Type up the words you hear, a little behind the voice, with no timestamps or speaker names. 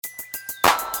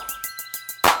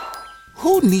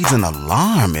Who needs an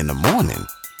alarm in the morning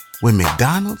when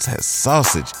McDonald's has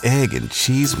sausage, egg, and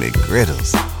cheese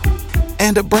McGriddles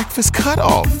and a breakfast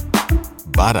cutoff?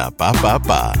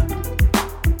 Ba-da-ba-ba-ba.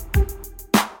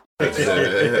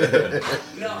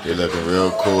 You're looking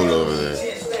real cool over there.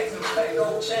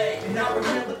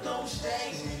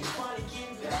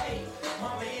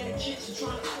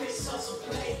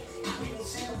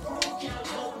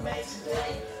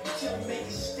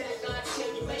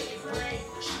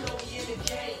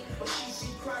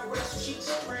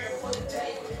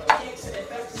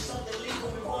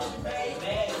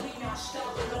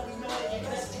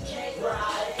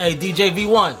 Hey, DJ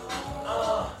V1.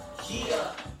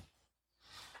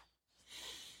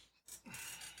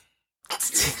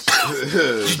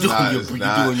 You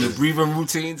doing your breathing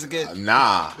routines again?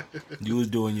 Nah. You was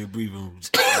doing your breathing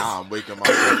routines. Nah, I'm waking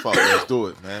myself up. Let's do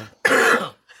it, man.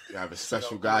 We have a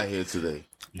special guy here today.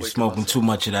 You smoking too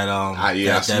much of that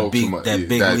that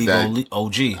big league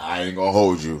OG. I ain't gonna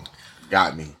hold you.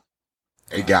 Got me.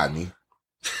 It got me.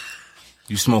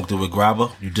 You smoked it with grabber?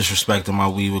 You disrespected my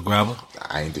weed with grabber?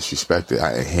 I ain't disrespected.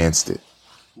 I enhanced it.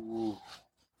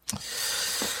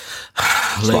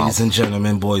 Ladies and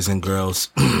gentlemen, boys and girls,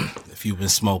 if you've been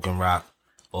smoking rock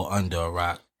or under a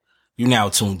rock, you now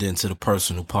tuned into the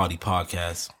Personal Party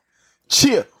Podcast.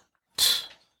 Cheer.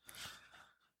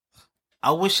 I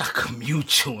wish I could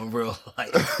mute you in real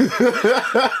life.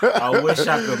 I wish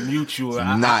I could mute you.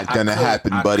 Not gonna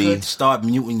happen, buddy. I could start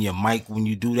muting your mic when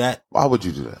you do that. Why would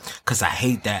you do that? Because I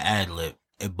hate that ad lib.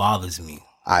 It bothers me.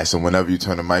 All right, so whenever you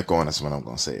turn the mic on, that's when I'm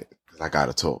gonna say it. Because I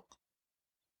gotta talk.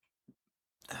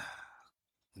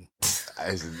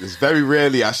 It's very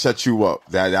rarely I shut you up.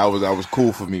 That was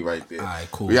cool for me right there. All right,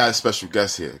 cool. We got a special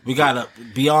guest here. We got a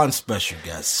beyond special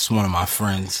guest. It's one of my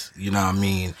friends. You know what I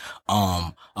mean?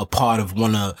 A part of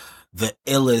one of the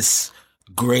illest,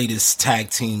 greatest tag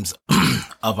teams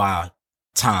of our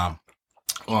time.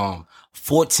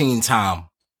 14-time.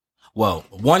 Well,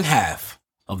 one half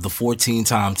of the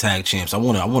 14-time tag champs. I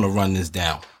wanna run this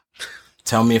down.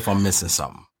 Tell me if I'm missing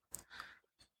something.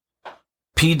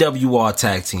 PWR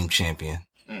Tag Team Champion,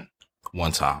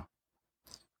 one time.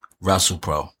 Wrestle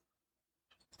Pro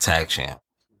Tag Champ,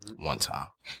 one time.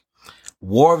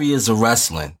 Warriors of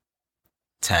Wrestling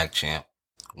Tag Champ,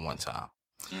 one time.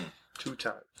 2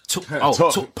 times.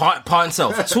 Part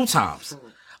himself, 2 times.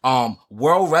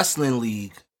 World Wrestling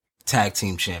League Tag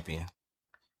Team Champion,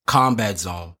 Combat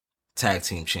Zone Tag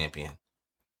Team Champion,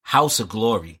 House of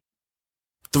Glory,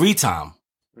 3-time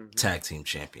Tag Team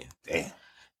Champion. Damn.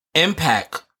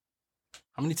 Impact.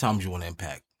 How many times you want to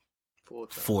Impact? 4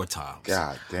 times. 4 times.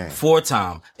 God damn.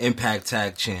 4-time Impact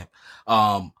Tag Champ.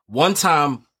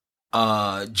 1-time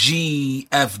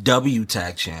GFW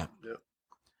Tag Champ. Yep.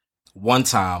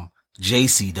 1-time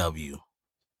JCW.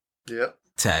 Yep.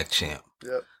 Tag Champ.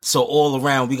 Yep. So all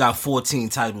around we got 14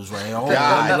 titles right here. Hold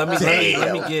on,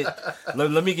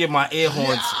 let me get my air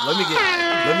horns. Let me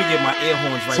get my air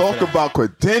horns right. Talk about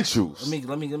credentials.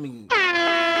 Let me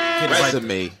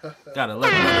Resume. Gotta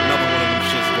let another one of them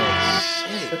shits go.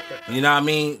 Shit. You know what I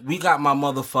mean? We got my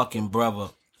motherfucking brother.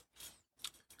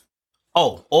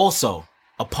 Oh, also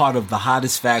a part of the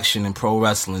hottest faction in pro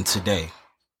wrestling today,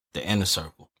 the Inner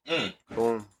Circle.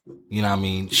 Boom. You know what I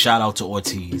mean? Shout out to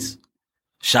Ortiz.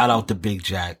 Shout out to Big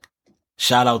Jack.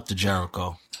 Shout out to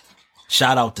Jericho.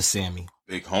 Shout out to Sammy.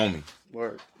 Big homie.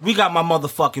 Word. We got my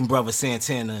motherfucking brother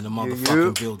Santana in the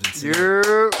motherfucking building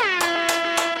today.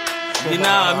 You know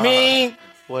what I mean?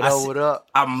 What up?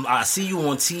 I see you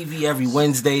on TV every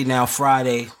Wednesday, now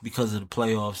Friday, because of the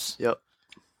playoffs. Yep.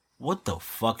 What the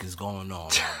fuck is going on?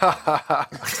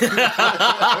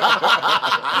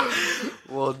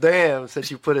 Well, damn,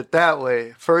 since you put it that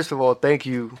way. First of all, thank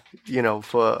you,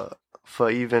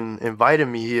 for even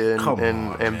inviting me here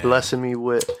and blessing me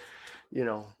with, with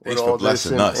all this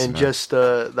and just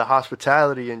the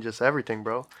hospitality and just everything,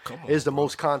 bro. It's the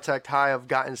most contact high I've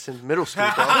gotten since middle school,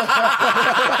 bro.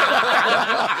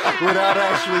 Without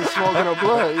actually smoking a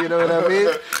blunt, you know what I mean?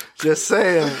 Just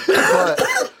saying.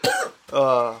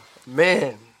 But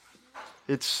man,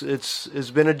 it's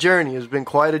been a journey. It's been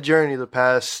quite a journey the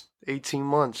past 18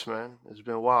 months, man. It's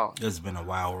been wild. It's been a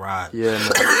wild ride. Yeah,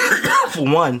 man. For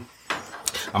one,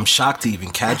 I'm shocked to even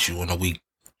catch you in a week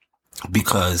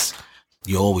because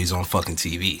you're always on fucking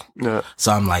TV. Yeah.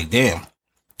 So I'm like, damn.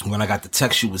 When I got the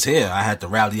text you was here, I had to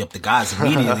rally up the guys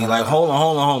immediately. Like, hold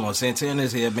on.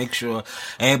 Santana's here. Make sure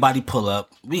everybody pull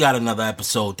up. We got another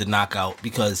episode to knock out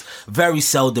because very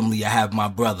seldomly I have my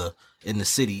brother in the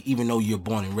city, even though you're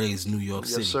born and raised in New York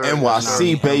City. Sir.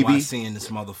 NYC, baby. NYC in this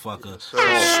motherfucker. Strong. You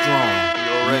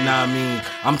know what I mean?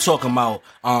 I'm talking about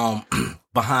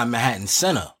behind Manhattan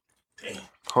Center.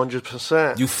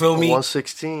 100%. You feel me?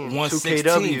 116.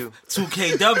 2KW.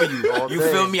 2KW. You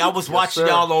feel me? I was watching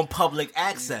y'all on public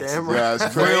access. Damn right. Yeah,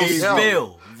 it's crazy.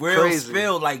 Real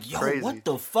spill. Like, yo, what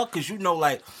the fuck? Cause you know,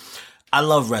 like, I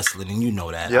love wrestling, and you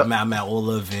know that. Yep. I'm at all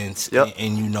the events, Yep.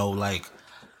 and you know, like,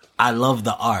 I love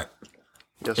the art.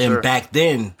 Yes, and sir. back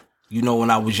then, you know, when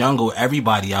I was younger,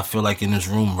 everybody, I feel like in this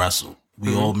room wrestled.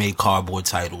 We all made cardboard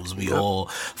titles. We all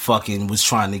fucking was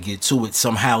trying to get to it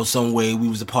somehow, some way. We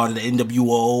was a part of the NWO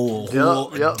or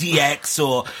DX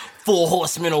or Four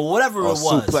Horsemen or whatever it was.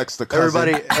 Suplex the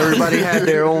cousin. Everybody had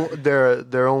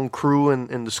their own crew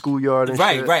in the schoolyard and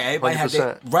right, shit. Right. Everybody 100%. had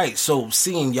that. Right. So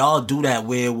seeing y'all do that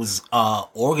where it was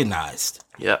organized.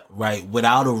 Yeah. Right.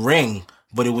 Without a ring,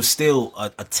 but it was still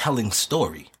a telling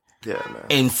story. Yeah, man.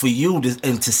 And for you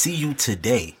to see you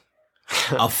today,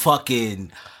 a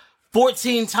fucking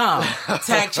 14-time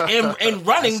tag and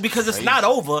running because it's not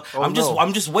over. I'm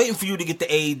just waiting for you to get the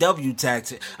AEW tag.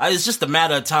 It's just a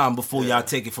matter of time before y'all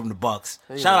take it from the Bucks.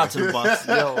 Shout out to the Bucks.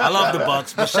 I love the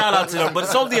Bucks, but shout out to them. But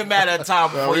it's only a matter of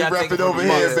time before y'all take it from the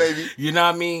Bucks. Baby. You know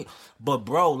what I mean? But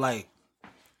bro, like,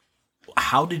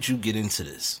 how did you get into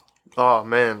this? Oh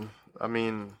man, I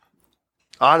mean,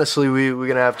 honestly, we're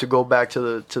gonna have to go back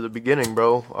to the beginning,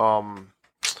 bro.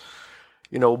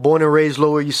 You know, born and raised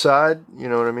Lower East Side. You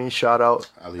know what I mean? Shout out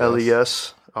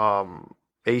LES,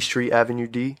 A Street Avenue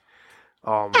D. You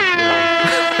know,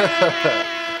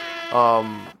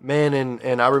 man,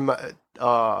 and I remember.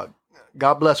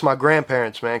 God bless my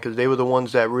grandparents, man, because they were the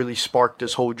ones that really sparked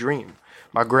this whole dream.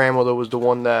 My grandmother was the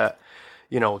one that,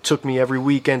 you know, took me every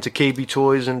weekend to KB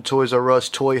Toys and Toys R Us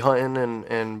toy hunting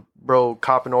and bro,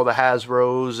 copping all the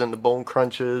Hasbros and the Bone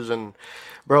Crunches and.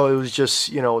 Bro, it was just,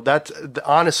 you know, that's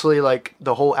honestly like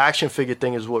the whole action figure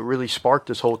thing is what really sparked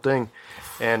this whole thing.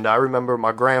 And I remember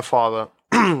my grandfather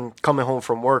coming home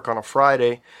from work on a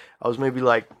Friday. I was maybe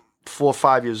like 4 or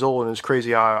 5 years old, and it's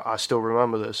crazy how I still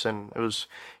remember this. And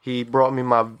he brought me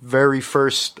my very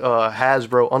first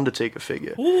Hasbro Undertaker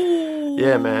figure. Ooh.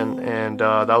 Yeah, man. And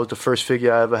that was the first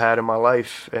figure I ever had in my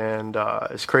life. And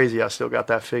it's crazy I still got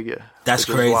that figure. That's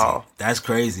crazy. Wow. That's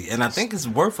crazy. And I think it's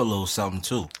worth a little something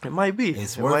too. It might be.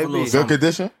 It's worth a little something. Good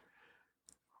condition?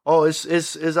 Oh, it's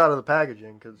out of the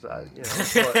packaging because you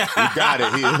got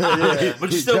it. Yeah.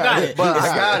 But you still got it. But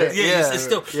I got it. Yeah, it's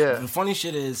still. Yeah. The funny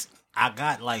shit is, I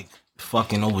got like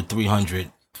fucking over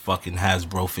 300 fucking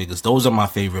Hasbro figures. Those are my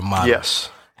favorite models.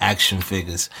 Action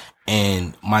figures.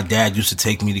 And my dad used to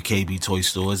take me to KB toy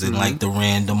stores and like the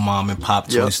random mom and pop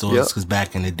toy stores because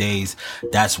back in the days,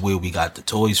 that's where we got the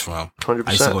toys from. 100%.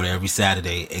 I used to go there every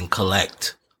Saturday and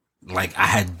collect. Like, I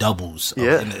had doubles.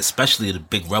 And especially the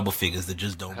big rubber figures that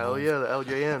just don't Hell move. yeah, the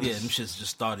LJMs. Yeah, them shits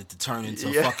just started to turn into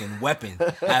a fucking weapon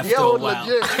after a while.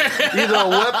 Legit. Either a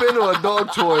weapon or a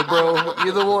dog toy, bro.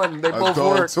 Either one. They both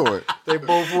work. They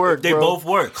both work, They both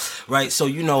work. Right, so,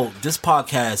 you know, this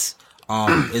podcast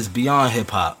is beyond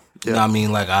hip-hop. You know what I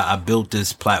mean? Like, I built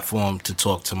this platform to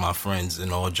talk to my friends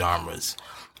in all genres.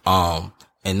 And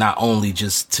not only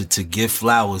just to give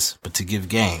flowers, but to give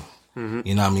game. Mm-hmm.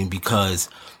 You know what I mean? Because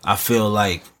I feel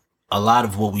like a lot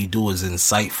of what we do is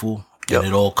insightful and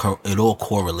it all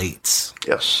correlates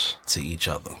to each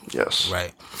other. Yes.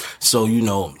 Right. So, you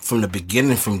know, from the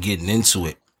beginning, from getting into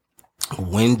it,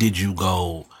 when did you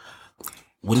go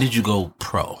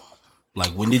pro?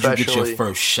 Like, when did you get your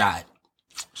first shot?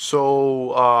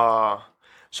 So I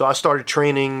started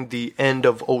training the end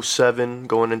of 07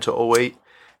 going into 08.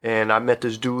 And I met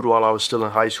this dude while I was still in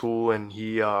high school, and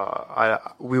we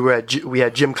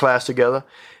had gym class together,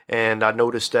 and I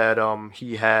noticed that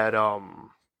he had a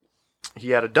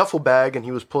duffel bag, and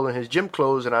he was pulling his gym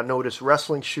clothes, and I noticed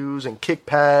wrestling shoes and kick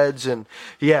pads, and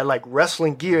he had like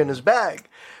wrestling gear in his bag.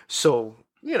 So,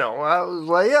 you know, I was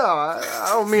like, I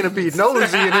don't mean to be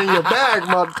nosy and in your bag,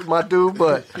 my dude,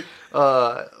 but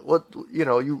what, you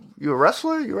know, you a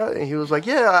wrestler? You right? And he was like,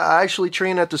 yeah, I actually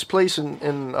train at this place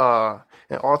in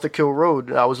Arthur Kill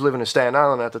Road. I was living in Staten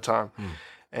Island at the time.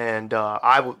 And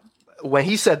when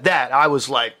he said that, I was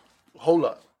like, hold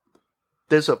up.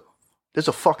 There's a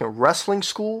fucking wrestling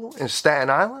school in Staten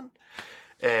Island?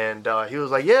 And he was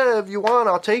like, yeah, if you want,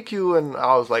 I'll take you. And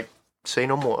I was like, say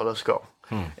no more. Let's go.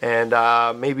 And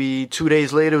maybe 2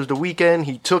 days later, it was the weekend.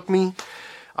 He took me.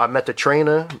 I met the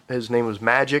trainer. His name was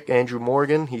Magic, Andrew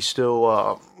Morgan. He's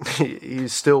still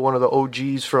he's still one of the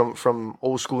OGs from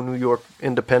old school New York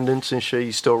independence and shit.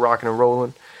 He's still rocking and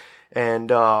rolling. And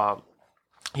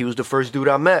he was the first dude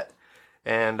I met.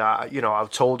 And, you know, I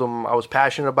told him I was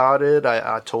passionate about it.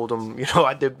 I told him, you know,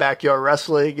 I did backyard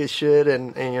wrestling and shit.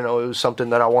 And, you know, it was something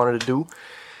that I wanted to do.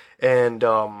 And,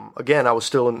 again, I was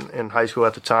still in high school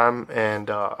at the time. And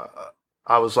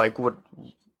I was like,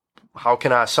 how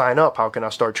can I sign up? How can I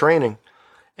start training?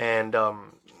 And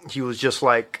he was just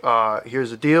like,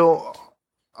 here's the deal.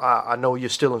 I know you're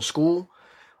still in school.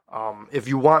 If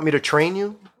you want me to train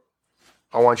you,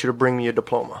 I want you to bring me a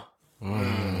diploma.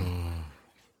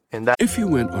 And that. If you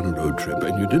went on a road trip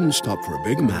and you didn't stop for a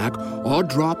Big Mac or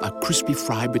drop a crispy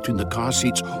fry between the car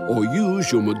seats or use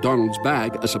your McDonald's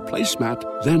bag as a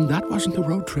placemat, then that wasn't a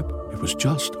road trip. It was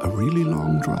just a really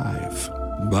long drive.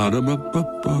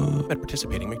 Ba-da-ba-ba-ba. At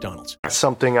participating McDonald's.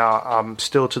 Something I'm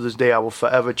still to this day I will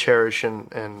forever cherish,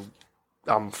 and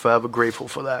I'm forever grateful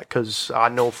for that, because I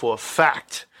know for a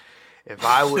fact if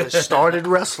I would have started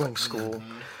wrestling school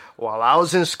while I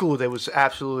was in school, there was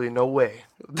absolutely no way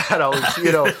that I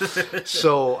was,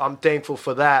 so I'm thankful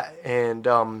for that. And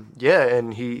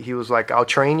and he was like, I'll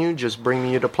train you, just bring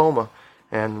me your diploma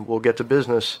and we'll get to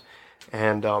business.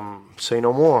 And say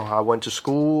no more. I went to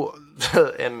school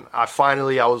and I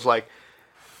was like,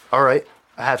 all right,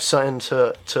 I have something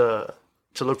to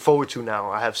look forward to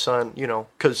now. I have something,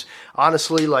 because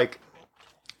honestly, like,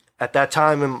 at that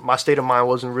time, in my state of mind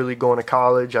wasn't really going to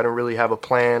college. I didn't really have a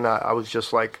plan. I was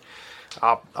just like,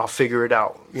 I'll figure it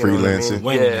out.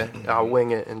 Freelancing. I'll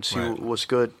wing it and see what's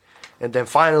good. And then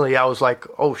finally, I was like,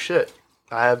 oh shit,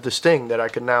 I have this thing that I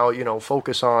can now,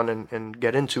 focus on and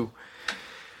get into.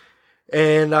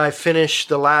 And I finished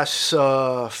the last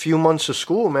few months of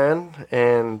school, man,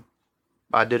 and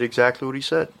I did exactly what he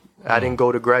said. I didn't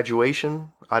go to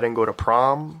graduation. I didn't go to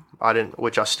prom.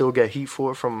 Which I still get heat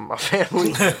for from my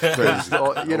family.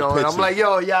 So, and I'm like,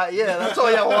 yo, yeah, that's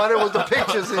all y'all wanted was the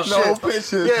pictures and shit. No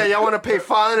pictures. Yeah, y'all want to pay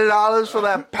 $500 for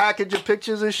that package of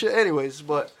pictures and shit. Anyways,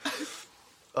 but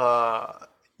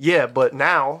but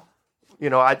now,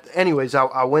 I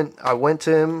went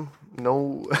to him.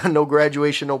 No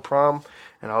graduation, no prom,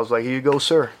 and I was like, here you go,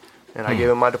 sir. And I gave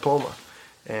him my diploma,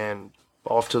 and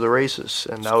off to the races.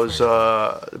 And that was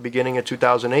the beginning of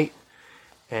 2008.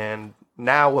 And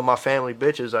now with my family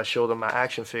bitches, I show them my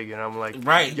action figure, and I'm like,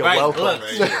 you're welcome. Look,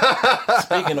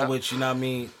 speaking of which, you know what I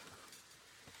mean?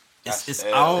 I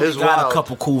only got a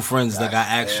couple cool friends that got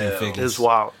action figures. It's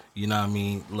wild. You know what I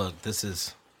mean? Look, this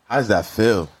is... How does that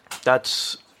feel?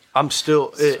 I'm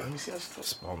still...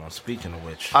 Hold on, speaking of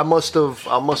which... I must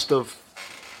have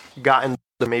gotten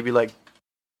maybe like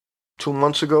 2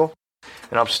 months ago,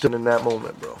 and I'm still in that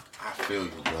moment, bro. I feel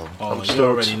you, bro. I'm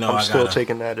still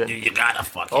taking that in. You gotta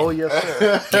fucking... Oh, yes,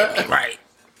 sir. Get me right.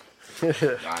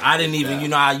 I didn't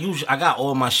even, I got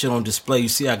all my shit on display. You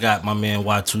see, I got my man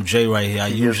Y2J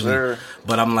right here.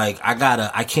 But I'm like,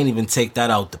 I can't even take that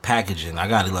out the packaging. I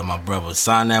gotta let my brother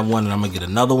sign that one, and I'm gonna get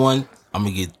another one. I'm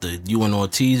gonna get the you and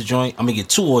Ortiz joint. I'm gonna get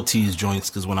 2 Ortiz joints,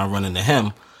 because when I run into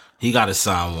him, he gotta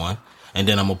sign one. And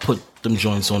then I'm gonna put them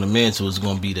joints on the mantle. It's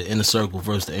gonna be the Inner Circle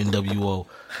versus the NWO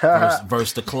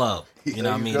versus the club. You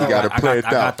know what I mean? I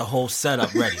got the whole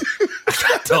setup ready.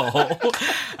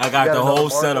 I got the whole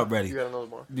setup ready.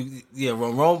 Yeah,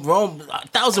 Rome.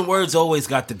 1,000 Words always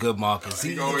got the good markers.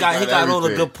 He got all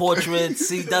the good portraits.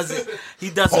 He does it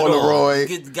all.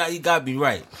 He got me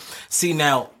right. See,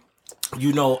 now,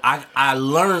 I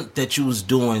learned that you was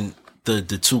doing the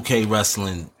 2K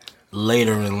wrestling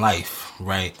later in life,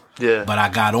 right? Yeah. But I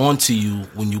got onto you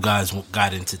when you guys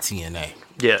got into TNA.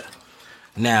 Yeah.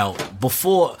 Now,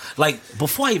 before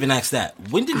I even asked that,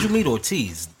 when did you meet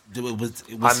Ortiz?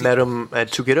 I met him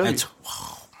at 2KW.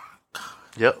 Oh my God.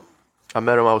 Yep. I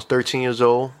met him. I was 13 years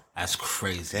old. That's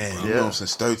crazy. Damn, you know him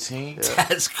since 13? Yeah.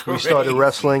 That's crazy. We started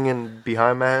wrestling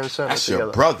behind Manhattan Center. That's together.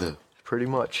 your brother. Pretty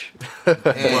much.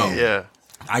 Yeah.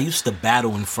 I used to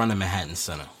battle in front of Manhattan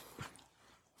Center.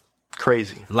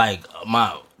 Crazy. Like,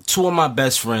 2 of my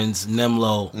best friends,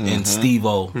 Nemlo and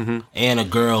Steve-O, and a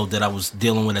girl that I was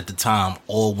dealing with at the time,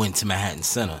 all went to Manhattan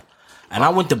Center. And I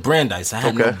went to Brandeis. I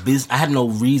had no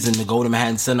reason to go to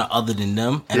Manhattan Center other than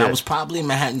them. And I was probably in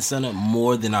Manhattan Center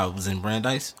more than I was in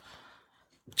Brandeis.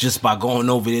 Just by going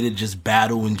over there to just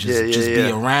battle and just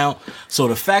be around. So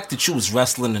the fact that you was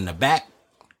wrestling in the back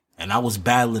and I was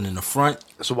battling in the front.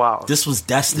 It's wild. This was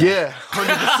destiny. Yeah, 100%.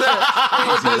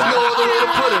 There's no other way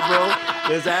to put it, bro.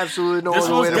 There's absolutely no other way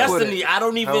to put it. This was destiny. I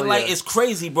don't even it's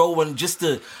crazy, bro.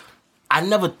 I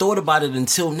never thought about it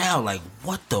until now. Like,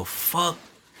 what the fuck?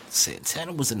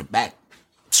 Santana was in the back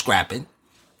scrapping,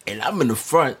 and I'm in the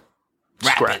front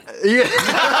rapping. Yeah.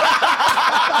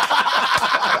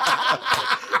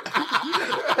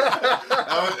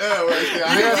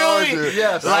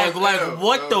 Yes. Like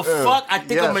what the fuck? I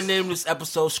think I'm gonna name this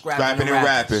episode "Scrapping and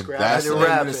Rapping." That's the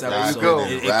name of this episode.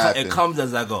 It comes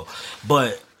as I go.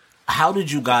 But how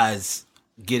did you guys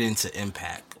get into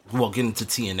Impact? Well, get into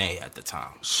TNA at the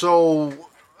time. So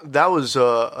that was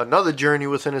another journey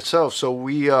within itself. So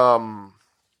we,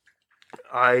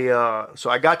 So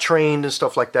I got trained and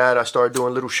stuff like that. I started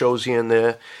doing little shows here and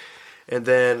there. And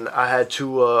then I had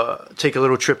to take a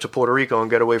little trip to Puerto Rico and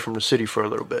get away from the city for a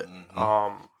little bit.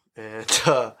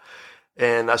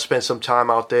 And I spent some time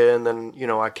out there. And then, you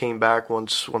know, I came back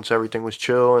once everything was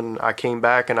chill. And I came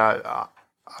back and I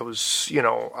was, you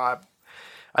know, I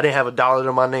didn't have $1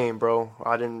 to my name, bro.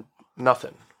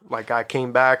 Nothing. Like, I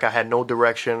came back, I had no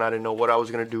direction. I didn't know what I was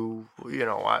going to do. You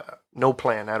know, no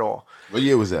plan at all. What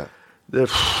year was that?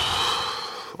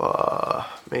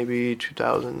 Maybe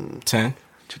 2010,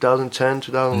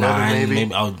 2011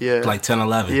 maybe. Oh, yeah. Like 10,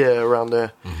 11. Yeah, around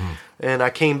there. Mm-hmm. And I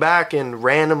came back and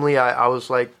randomly I was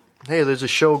like, hey, there's a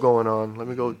show going on. Let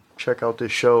me go check out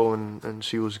this show and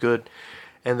see what's good.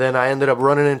 And then I ended up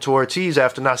running into Ortiz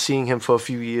after not seeing him for a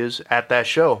few years at that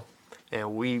show.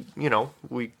 And we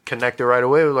connected right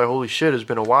away. We were like, holy shit, it's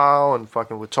been a while. And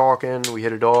fucking we're talking. We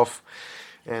hit it off.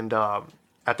 And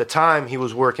at the time, he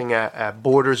was working at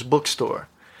Borders Bookstore.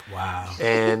 Wow.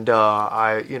 And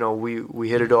we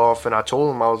hit it off. And I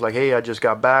told him, I was like, hey, I just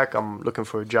got back. I'm looking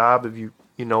for a job if you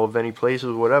know of any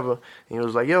places, whatever. And he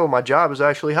was like, yo, my job is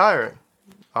actually hiring.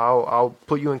 I'll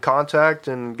put you in contact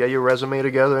and get your resume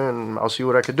together, and I'll see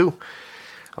what I could do.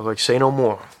 I was like, say no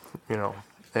more, you know.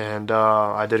 And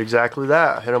I did exactly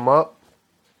that. I hit him up,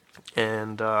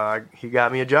 and he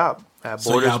got me a job at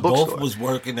Borders Bookstore. So both was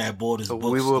working at Borders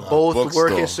Bookstore. We were both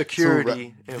working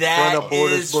security in front of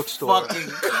Borders Bookstore.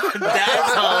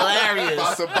 That's hilarious.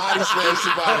 About to body slam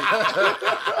somebody.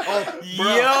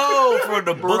 Yo, from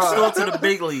the bookstore to the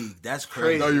big league. That's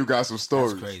crazy. I know you got some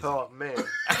stories. That's crazy. Oh, man.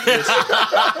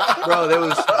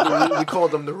 Bro, we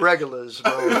called them the regulars,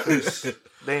 bro.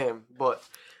 Damn. But,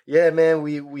 yeah, man,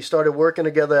 we started working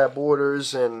together at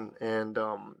Borders, and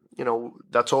you know,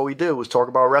 that's all we did was talk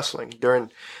about wrestling. During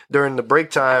the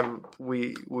break time,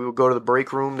 we would go to the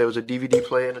break room. There was a DVD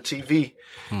player and a TV,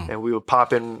 and we would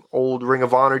pop in old Ring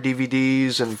of Honor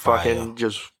DVDs and fucking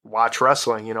just watch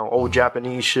wrestling, you know, old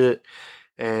Japanese shit.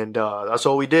 And that's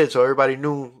all we did. So everybody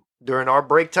knew during our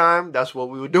break time, that's what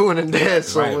we were doing in there.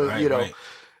 So, you know,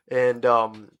 and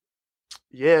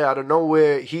yeah, out of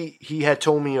nowhere, he had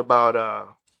told me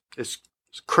about, it's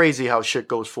crazy how shit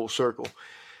goes full circle.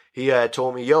 He had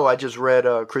told me, yo, I just read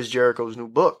Chris Jericho's new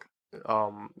book,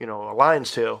 you know, A Lion's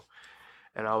Tale.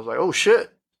 And I was like, oh, shit.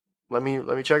 Let me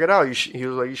check it out. He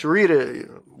was like, you should read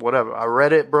it. Whatever. I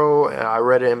read it, bro. And I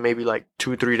read it in maybe like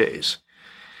 2-3 days.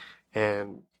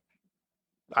 And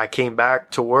I came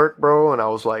back to work, bro. And I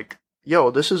was like, yo,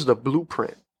 this is the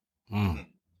blueprint.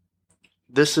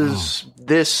 This is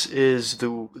the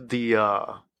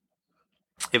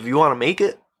if you want to make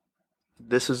it,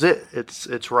 this is it.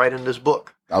 It's right in this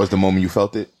book. That was the moment you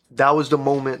felt it? That was the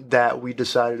moment that we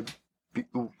decided,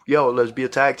 yo, let's be a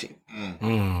tag team.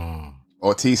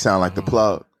 Ortiz sound like the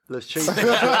plug. Let's change it. Oh,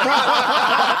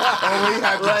 he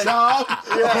had the job?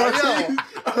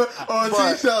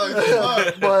 Ortiz sound like the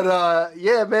plug. But,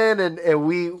 yeah, man, and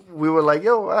we were like,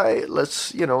 yo, all right, let's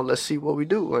see what we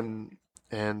do.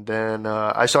 And then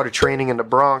I started training in the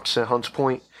Bronx at Hunts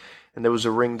Point, and there was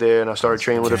a ring there, and I started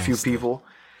training with a few people.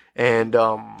 And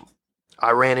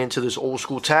I ran into this old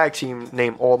school tag team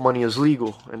named All Money Is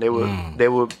Legal, and they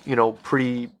were you know,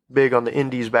 pretty big on the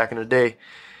indies back in the day.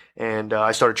 And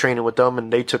I started training with them,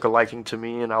 and they took a liking to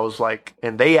me. And I was like,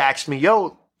 and they asked me,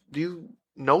 yo, do you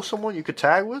know someone you could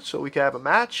tag with so we could have a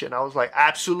match? And I was like,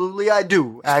 absolutely, I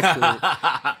do, actually.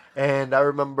 And I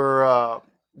remember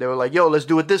they were like, yo, let's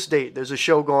do it this date. There's a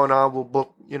show going on. We'll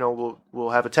book, you know, we'll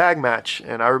have a tag match.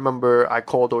 And I remember I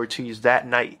called Ortiz that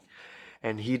night,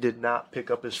 and he did not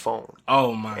pick up his phone.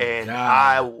 Oh, my God. And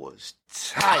I was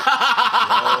tight.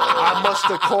 I must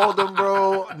have called him,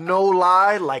 bro, no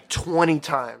lie, like 20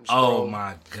 times, bro. Oh,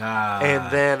 my God.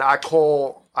 And then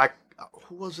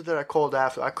who was it that I called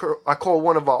after? I called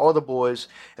one of our other boys,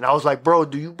 and I was like, bro,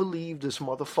 do you believe this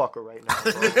motherfucker right now,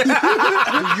 bro?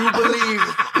 Do you believe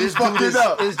this dude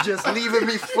is just leaving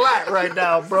me flat right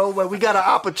now, bro, when we got an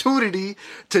opportunity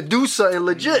to do something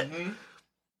legit? Mm-hmm.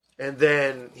 And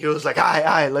then he was like, all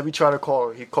right, let me try to call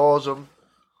him. He calls him,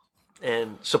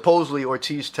 and supposedly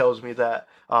Ortiz tells me that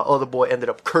other boy ended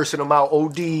up cursing him out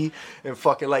OD and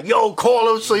fucking like, yo,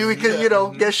 call him so we can, you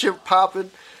know, get shit popping.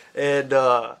 And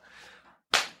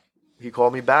he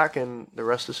called me back, and the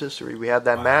rest is history. We had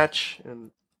that match, and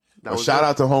that was shout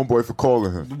out to Homeboy for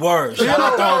calling him. Word. Shout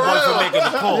out to Homeboy for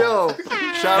making the call. Yo,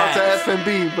 shout out to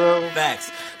FNB, bro.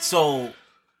 Facts. So,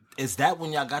 is that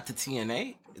when y'all got to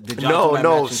TNA?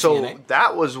 No. So TNA?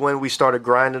 That was when we started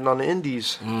grinding on the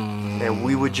indies, and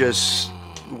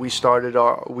we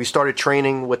started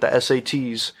training with the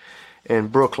SATs in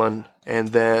Brooklyn, and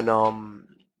then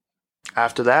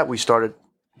after that we started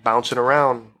bouncing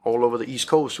around all over the East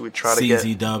Coast. We try to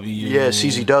CZW. get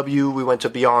CZW. We went to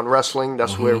Beyond Wrestling.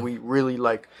 That's where we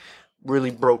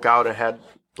really broke out and had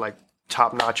like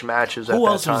top-notch matches at that time.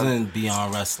 Who else was in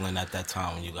Beyond Wrestling at that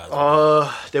time when you guys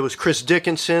there was Chris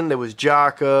Dickinson, there was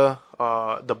Jaka,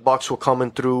 the Bucks were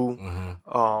coming through,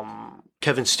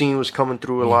 Kevin Steen was coming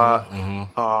through a lot.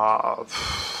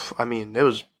 I mean, there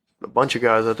was a bunch of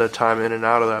guys at that time in and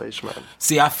out of that place, man.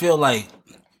 See, I feel like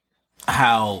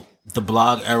how the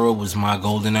blog era was my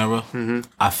golden era.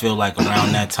 I feel like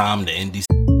around that time, the indies.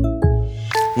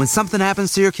 When something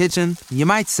happens to your kitchen, you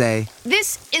might say,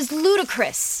 "This is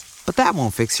ludicrous." But that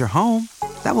won't fix your home.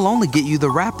 That will only get you the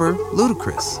rapper,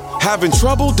 Ludacris. Having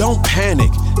trouble? Don't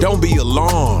panic. Don't be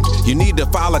alarmed. You need to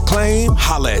file a claim?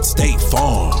 Holla at State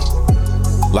Farm.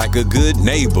 Like a good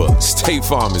neighbor, State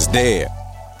Farm is there.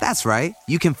 That's right.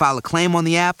 You can file a claim on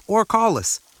the app or call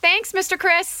us. Thanks, Mr.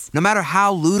 Chris. No matter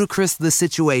how ludicrous the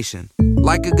situation,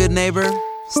 like a good neighbor,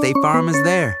 State Farm is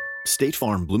there. State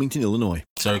Farm, Bloomington, Illinois.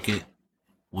 Circuit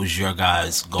was your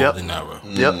guys' golden era.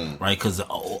 Right? Because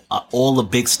all the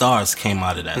big stars came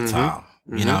out of that time.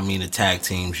 You know what I mean? The tag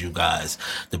teams, you guys,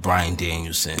 the Bryan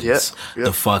Danielsons,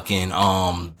 the fucking,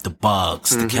 the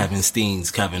Bucks, the Kevin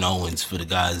Steens, Kevin Owens, for the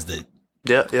guys that.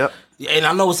 And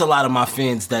I know it's a lot of my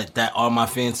fans that are my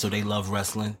fans, so they love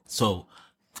wrestling. So,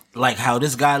 like how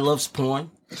this guy loves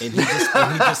porn. And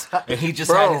he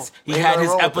just had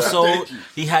his episode.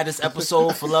 He had his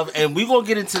episode for love, and we gonna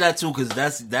get into that too, because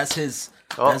that's his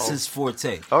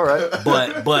forte. All right,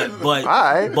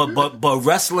 but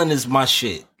wrestling is my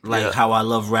shit. Like how I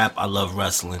love rap, I love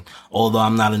wrestling. Although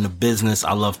I'm not in the business,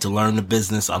 I love to learn the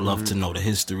business. I love to know the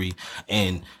history.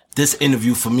 And this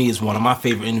interview for me is one of my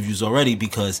favorite interviews already,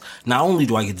 because not only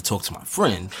do I get to talk to my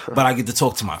friend, but I get to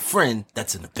talk to my friend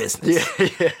that's in the business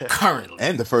currently.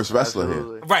 And the first wrestler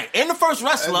here. Right, and the first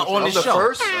wrestler on this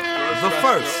show.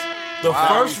 The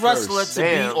first wrestler to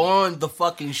be on the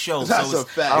fucking show. That's so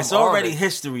it's already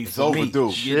history for me.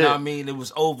 Overdue. You know what I mean? It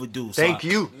was overdue. Thank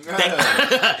you.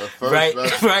 Right.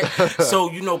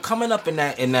 So, you know, coming up in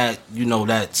that, you know,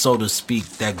 that, so to speak,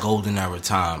 that golden era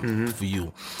time for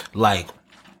you, like,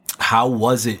 how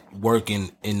was it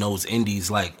working in those indies?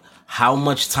 Like, how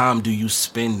much time do you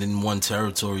spend in one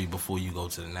territory before you go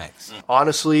to the next?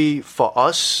 Honestly, for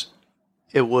us,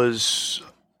 it was,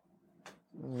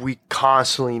 we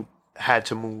constantly had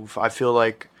to move. I feel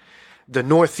like the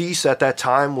Northeast at that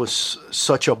time was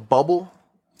such a bubble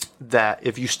that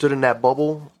if you stood in that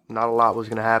bubble, not a lot was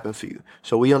going to happen for you.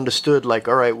 So we understood, like,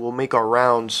 all right, we'll make our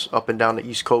rounds up and down the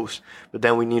East Coast, but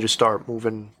then we need to start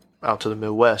moving out to the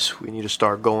Midwest. We need to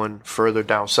start going further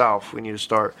down south. We need to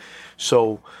start.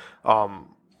 So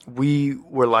we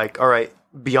were like, all right,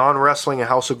 Beyond Wrestling and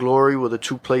House of Glory were the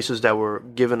two places that were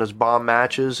giving us bomb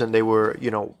matches, and they were, you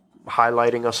know,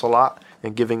 highlighting us a lot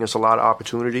and giving us a lot of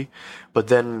opportunity. But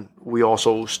then we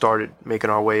also started making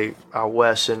our way out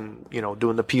west and, you know,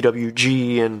 doing the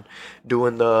PWG and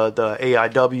doing the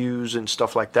AIWs and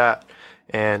stuff like that.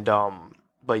 And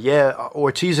but yeah,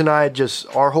 Ortiz and I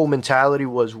our whole mentality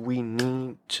was we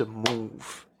need to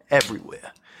move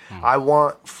everywhere.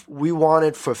 We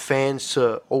wanted for fans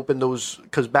to open those,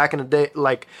 because back in the day,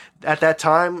 like at that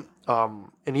time,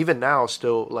 and even now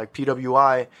still, like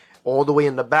PWI, all the way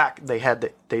in the back, they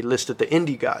listed the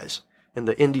indie guys in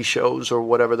the indie shows or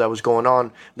whatever that was going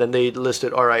on. Then they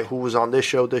listed, all right, who was on this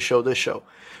show, this show, this show.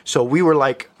 So we were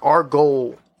like, our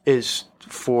goal is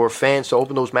for fans to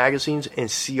open those magazines and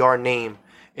see our name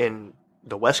in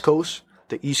the West Coast,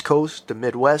 the East Coast, the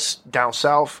Midwest, down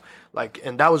south, like,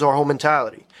 and that was our whole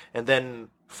mentality. And then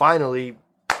finally,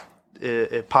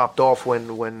 it popped off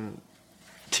when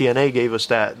TNA gave us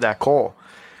that call,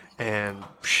 and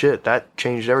shit, that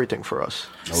changed everything for us.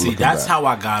 See, that's how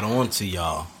I got on to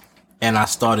y'all, and I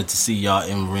started to see y'all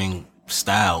in ring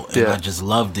style, and I just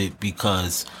loved it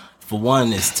because, for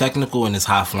one, it's technical and it's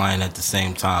high flying at the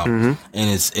same time,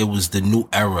 and it was the new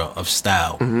era of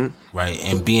style, right?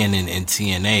 And being in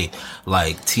TNA,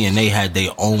 like TNA had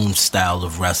their own style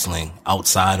of wrestling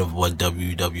outside of what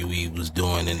WWE was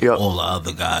doing and all the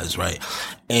other guys, right?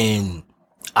 And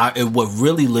what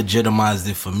really legitimized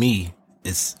it for me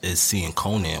is seeing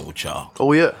Conan with y'all.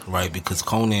 Oh yeah, right? Because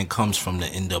Conan comes from the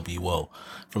NWO,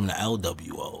 from the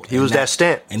LWO. He was that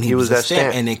stamp, and he was that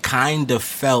stamp, and it kind of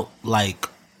felt like.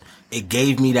 It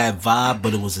gave me that vibe,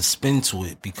 but it was a spin to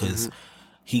it because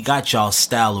he got y'all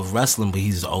style of wrestling, but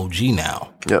he's the OG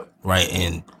now. Yep. Right?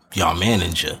 And y'all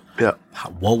manager. Yep.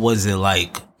 What was it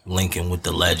like linking with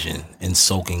the legend and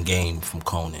soaking game from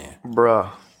Conan? Bruh.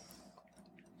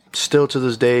 Still to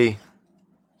this day,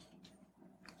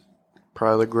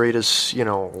 probably the greatest,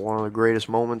 one of the greatest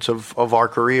moments of our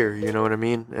career. You know what I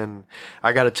mean? And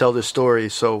I got to tell this story.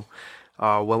 So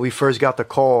when we first got the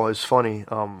call, it's funny.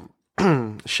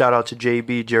 Shout out to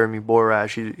JB, Jeremy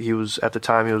Borash. He was, at the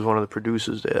time, he was one of the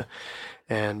producers there.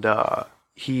 And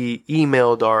he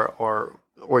emailed our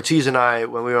Ortiz and I,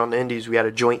 when we were on the Indies, we had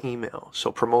a joint email.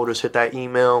 So promoters hit that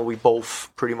email. We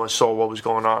both pretty much saw what was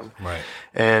going on. Right.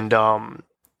 And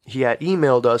he had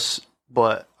emailed us,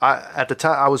 but at the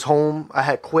time I was home. I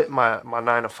had quit my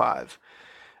 9 to 5.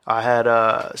 I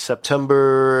had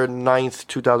September 9th,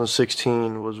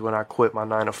 2016 was when I quit my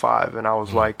 9 to 5. And I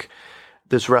was like,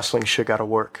 this wrestling shit got to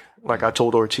work. Like I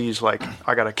told Ortiz, like,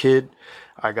 I got a kid,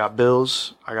 I got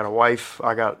bills, I got a wife,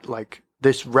 I got like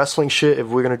this wrestling shit. If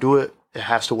we're going to do it, it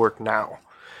has to work now.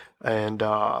 And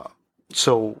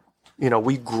so,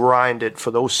 we grinded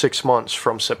for those 6 months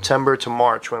from September to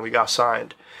March when we got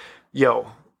signed.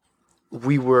 Yo,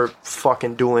 we were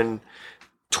fucking doing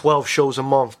 12 shows a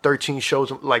month, 13 shows,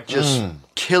 like just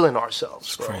killing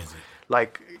ourselves, bro. Crazy.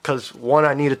 Like, because one,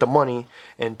 I needed the money,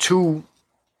 and two,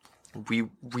 we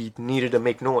needed to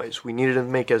make noise. We needed to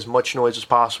make as much noise as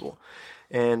possible.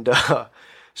 And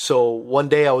so one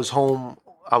day I was home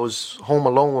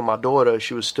alone with my daughter.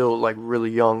 She was still like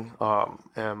really young,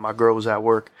 and my girl was at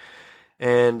work.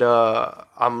 And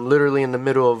I'm literally in the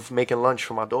middle of making lunch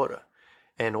for my daughter.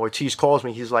 And Ortiz calls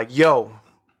me. He's like, yo,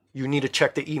 you need to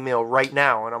check the email right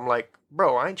now. And I'm like,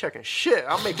 bro, I ain't checking shit.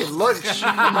 I'm making lunch for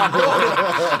my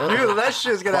daughter. Dude, that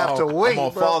shit's going to have to wait, I'm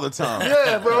on father time.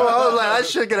 Yeah, bro. I was like, that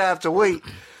shit's going to have to wait.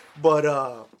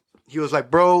 But he was like,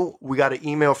 bro, we got an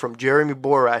email from Jeremy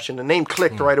Borash. And the name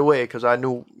clicked right away because I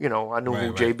knew who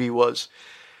JB was.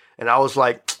 And I was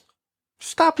like,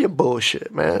 stop your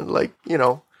bullshit, man. Like,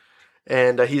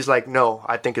 And he's like, no,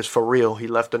 I think it's for real. He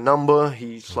left a number.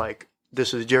 He's like,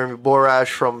 this is Jeremy Borash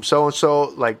from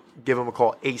so-and-so. Like, give him a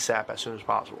call ASAP as soon as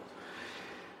possible.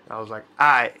 I was like, all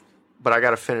right, but I got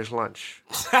to finish lunch.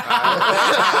 He's like, all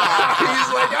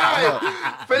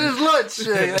right, finish lunch.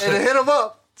 And hit him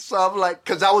up. So I'm like,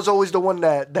 because I was always the one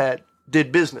that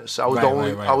did business. I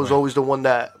was always the one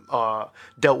that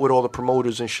dealt with all the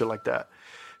promoters and shit like that.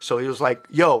 So he was like,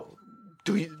 yo,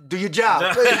 do your job.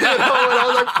 And I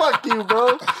was like, fuck you,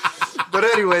 bro. But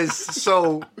anyways,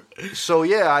 so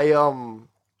yeah,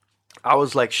 I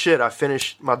was like, shit, I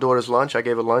finished my daughter's lunch. I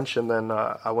gave her lunch, and then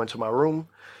I went to my room,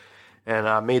 and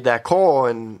I made that call,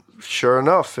 and sure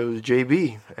enough, it was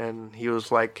JB. And he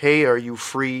was like, hey, are you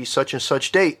free such and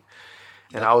such date?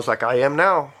 And I was like, I am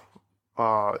now,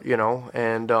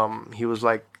 and he was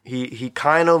like, he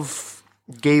kind of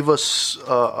gave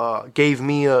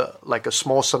me a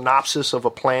small synopsis of a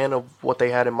plan of what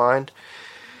they had in mind.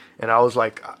 And I was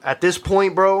like, at this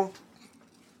point, bro,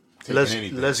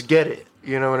 let's get it.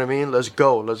 You know what I mean? Let's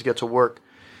go. Let's get to work.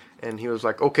 And he was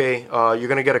like, okay, you're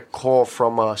going to get a call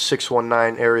from a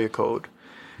 619 area code.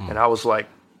 And I was like,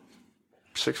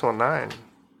 619?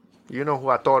 You know who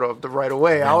I thought of right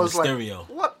away. Man, I was Mysterio.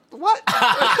 Like, what?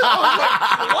 I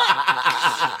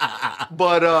was like, what?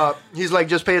 But he's like,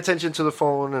 just pay attention to the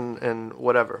phone and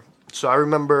whatever. So I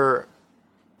remember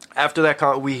after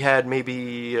that, we had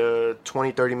maybe a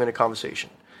 20, 30-minute conversation.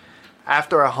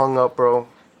 After I hung up, bro,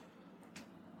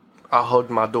 I hugged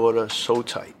my daughter so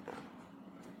tight.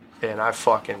 And I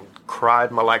fucking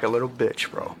cried like a little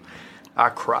bitch, bro. I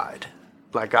cried.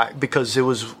 Because it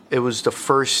was the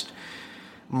first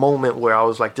moment where I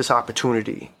was like, this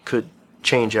opportunity could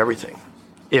change everything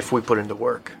if we put into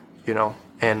work,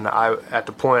 And at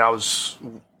the point I was,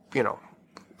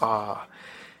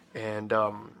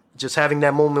 just having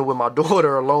that moment with my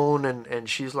daughter alone, and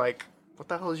she's like, what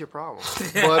the hell is your problem?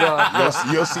 But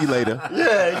you'll see later.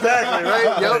 Yeah, exactly,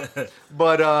 right? Yep.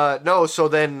 But no, so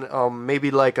then maybe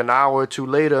like an hour or two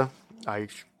later,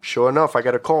 sure enough, I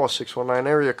got a call, 619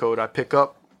 area code. I pick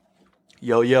up,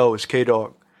 yo, it's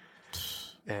K-Dog.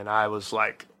 And I was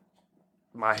like,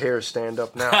 my hair stand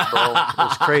up now, bro. It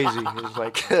was crazy. It was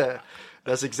like,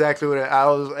 that's exactly what I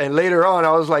was. And later on,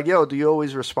 I was like, yo, do you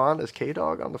always respond as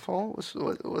K-Dog on the phone? What's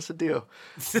the deal?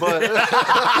 But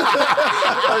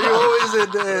are you always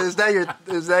is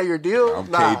that your deal? I'm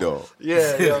K-Dog.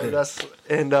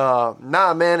 Yeah,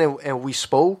 nah, man. And we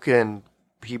spoke, and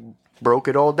he broke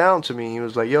it all down to me. He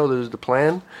was like, yo, this is the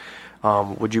plan.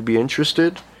 Would you be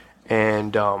interested?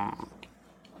 And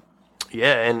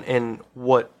and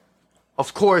what,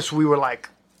 of course, we were like,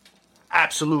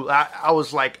 absolute. I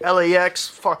was like, LAX,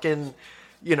 fucking,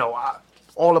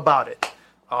 all about it.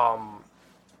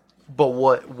 But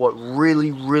what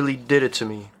really, really did it to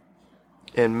me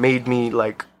and made me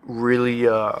like really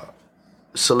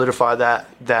solidify that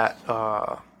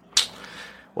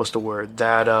what's the word?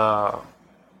 That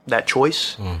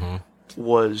choice. Mm-hmm.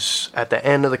 was at the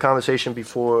end of the conversation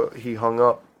before he hung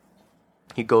up.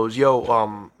 He goes,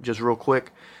 yo, just real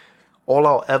quick, all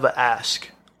I'll ever ask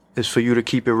is for you to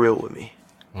keep it real with me.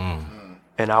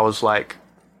 And I was like,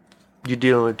 you're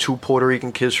dealing with 2 Puerto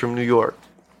Rican kids from New York.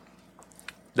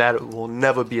 That will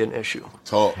never be an issue.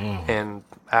 Talk. And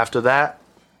after that,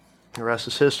 the rest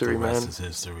is history, man. The rest is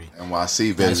history. NYC,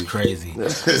 baby. That's crazy.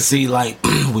 See, like,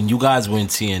 when you guys were in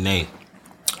TNA,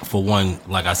 for one,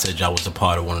 like I said, y'all was a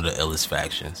part of one of the illest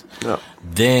factions. Yeah.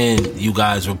 Then you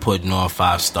guys were putting on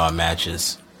 5-star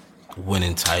matches,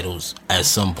 winning titles. At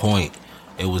some point,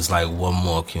 it was like, what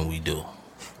more can we do?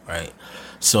 Right?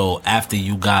 So after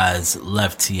you guys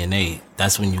left TNA,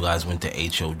 that's when you guys went to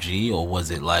HOG, or was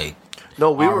it like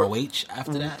no, we ROH were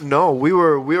after that? No, we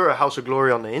were at House of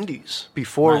Glory on the Indies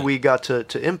before we got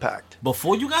to Impact.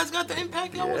 Before you guys got to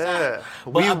Impact, y'all was at?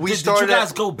 We started. Did you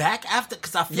guys go back after?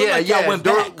 Because I feel like y'all went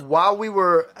back. While we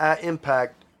were at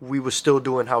Impact, we were still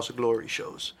doing House of Glory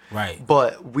shows. Right.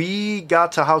 But we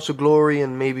got to House of Glory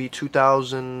in maybe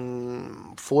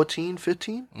 2014,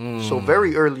 15. So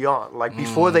very early on, like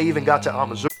before they even got to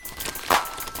Amazon.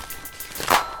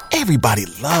 Everybody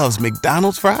loves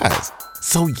McDonald's fries.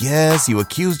 So yes, you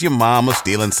accused your mom of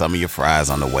stealing some of your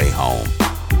fries on the way home.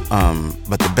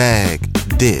 But the bag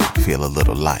did feel a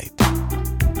little light.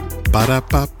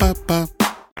 Ba-da-ba-ba-ba.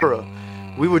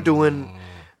 We were doing,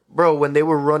 bro, when they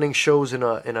were running shows in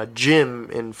a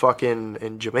gym in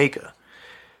Jamaica.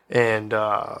 And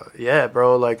yeah,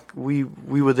 bro, like we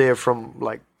were there from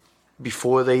like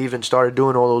before they even started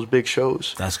doing all those big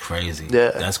shows. That's crazy.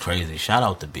 Yeah. That's crazy. Shout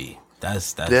out to B.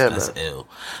 That's man. ill.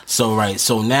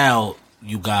 So now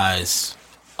you guys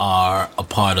are a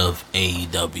part of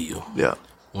AEW. Yeah.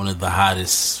 One of the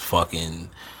hottest fucking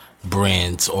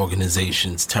brands,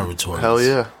 organizations, territories. Hell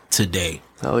yeah. Today.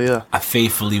 Hell yeah. I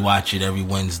faithfully watch it every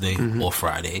Wednesday or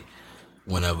Friday,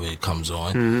 whenever it comes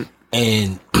on.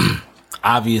 And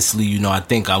obviously, you know, I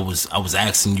think I was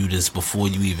asking you this before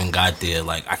you even got there.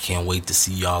 Like, I can't wait to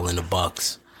see y'all in the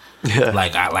Bucks. Yeah.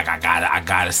 I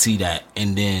gotta see that.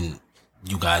 And then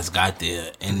you guys got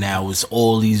there, and now it's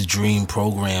all these dream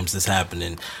programs that's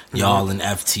happening. Y'all in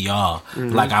FTR.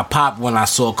 Like, I popped when I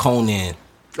saw Conan.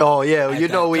 Oh yeah, you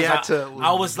know we had to.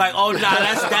 I was like, oh nah,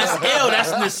 that's ill. That's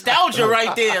nostalgia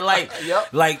right there. Like,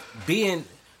 like being.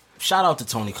 Shout out to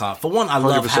Tony Khan. For one, I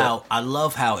love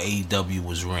 100%. how AEW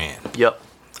was ran. Yep.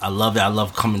 I love it. I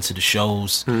love coming to the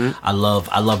shows. I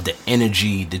love the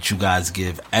energy that you guys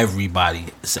give everybody.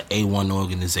 It's an A1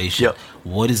 organization. Yep.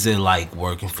 What is it like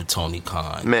working for Tony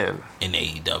Khan, man, in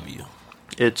AEW?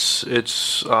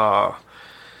 It's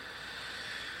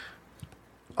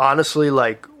honestly,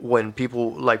 like when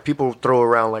people throw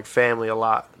around like family a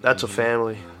lot. That's a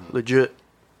family, legit.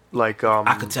 Like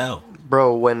I could tell,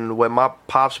 bro. When my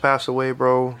pops passed away,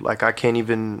 bro, like I can't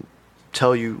even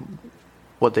tell you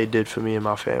what they did for me and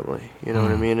my family. You know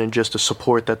what I mean? And just the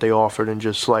support that they offered, and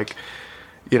just like,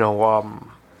 you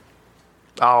know,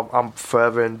 I'm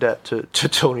forever in debt to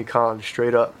Tony Khan,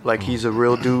 straight up. Like he's a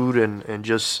real dude and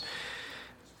just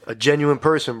a genuine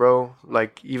person, bro.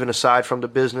 Like even aside from the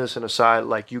business and aside,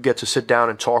 like you get to sit down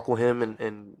and talk with him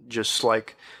and just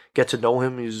like get to know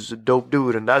him. He's a dope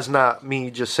dude, and that's not me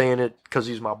just saying it because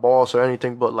he's my boss or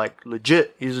anything, but like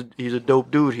legit, he's a dope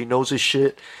dude. He knows his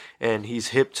shit, and he's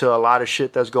hip to a lot of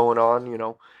shit that's going on, you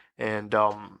know. And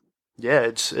yeah,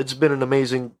 it's been an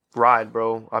amazing ride,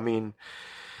 bro. I mean,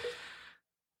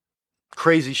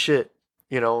 crazy shit,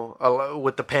 you know,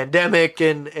 with the pandemic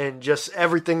and just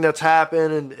everything that's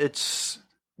happened, and it's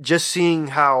just seeing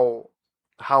how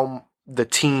the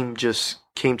team just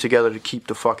came together to keep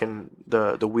the fucking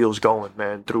the wheels going,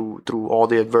 man, through all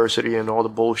the adversity and all the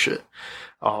bullshit.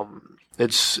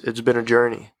 It's been a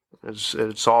journey.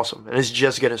 It's awesome, and it's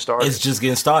just getting started. It's just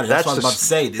getting started. That's what I was about to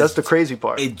say. That's the crazy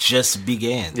part. It just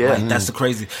began. Yeah, like, that's the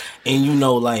crazy. And you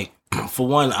know, like for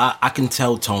one, I can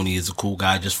tell Tony is a cool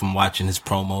guy just from watching his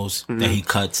promos that he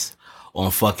cuts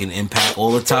on fucking Impact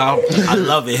all the time. I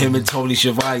love it. Him and Tony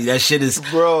Schiavone. That shit is.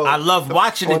 Bro, I love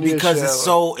watching it because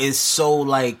it's so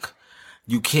like.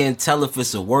 You can't tell if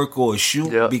it's a work or a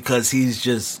shoot because he's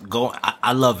just going.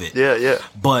 I love it. Yeah, yeah.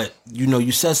 But you know,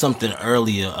 you said something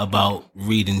earlier about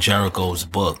reading Jericho's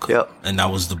book, and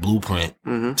that was the blueprint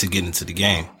to get into the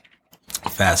game.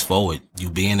 Fast forward, you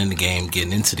being in the game,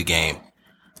 getting into the game.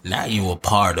 Now you're a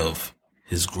part of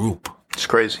his group. It's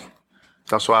crazy.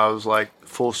 That's why I was like,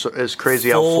 it's crazy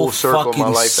how full circle my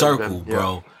life has been,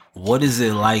 bro. What is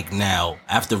it like now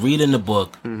after reading the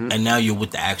book and now you're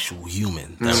with the actual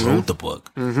human that wrote the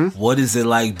book? What is it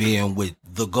like being with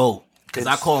the GOAT? Because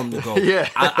I call him the GOAT.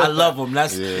 I love him.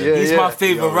 He's my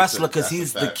favorite wrestler because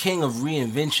he's the king of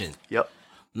reinvention. Yep.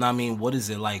 No, I mean, what is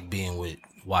it like being with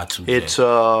Y2J? It's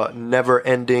a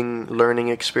never-ending learning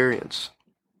experience.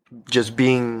 Just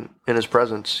being in his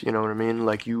presence, you know what I mean?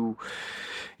 Like you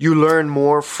learn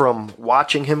more from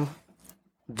watching him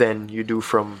than you do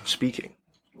from speaking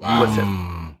with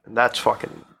him. And that's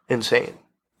fucking insane.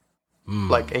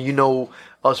 Like, and you know,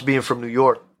 us being from New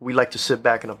York, we like to sit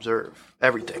back and observe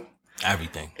everything.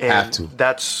 Everything. And have to.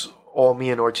 That's all me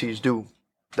and Ortiz do.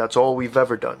 That's all we've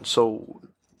ever done. So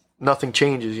nothing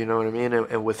changes, you know what I mean?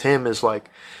 And with him is like,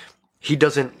 he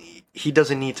doesn't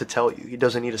need to tell you. He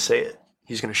doesn't need to say it.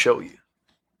 He's going to show you.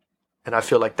 And I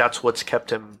feel like that's what's kept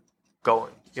him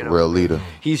going. You know, real leader.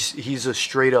 He's a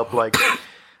straight up like,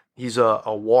 he's a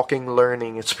walking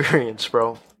learning experience,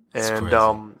 bro. And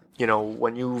you know,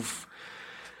 when you've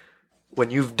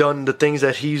done the things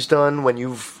that he's done, when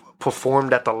you've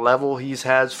performed at the level he's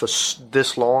has for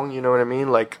this long, you know what I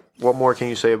mean? Like, what more can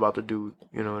you say about the dude?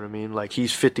 You know what I mean? Like,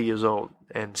 he's 50 years old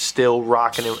and still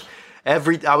rocking it.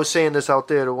 I was saying this out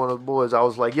there to one of the boys. I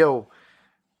was like, yo,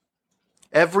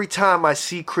 every time I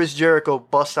see Chris Jericho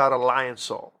bust out a lion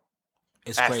salt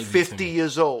at 50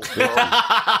 years old, bro,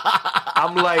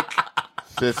 I'm like,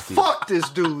 50. Fuck this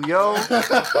dude, yo.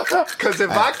 Because if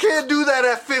I can't do that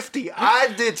at 50,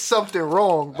 I did something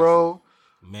wrong, bro.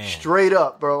 Man. Straight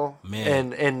up, bro.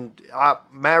 Man. And I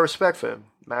mad respect for him.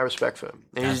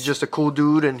 And he's just a cool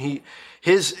dude. And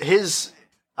his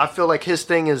I feel like his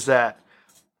thing is that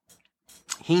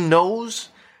he knows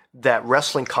that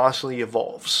wrestling constantly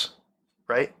evolves,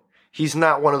 right? He's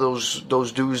not one of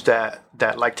those dudes that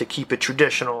like to keep it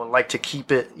traditional and like to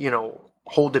keep it, you know,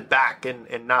 hold it back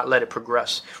and not let it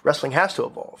progress. Wrestling has to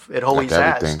evolve. It always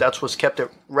has. That's what's kept it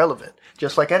relevant,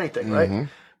 just like anything, right?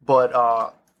 But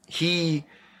I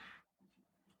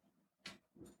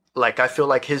feel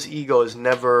like his ego has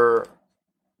never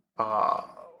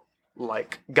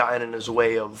like gotten in his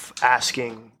way of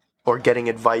asking or getting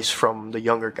advice from the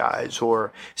younger guys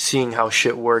or seeing how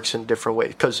shit works in different ways.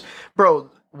 Because,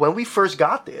 bro, when we first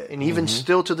got there, and even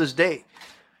still to this day,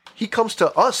 he comes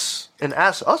to us and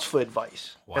asks us for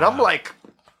advice. Wow. And I'm like,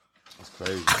 that's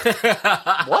crazy.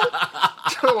 What?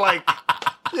 Like,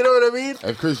 you know what I mean?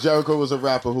 If Chris Jericho was a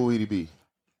rapper, who would he be?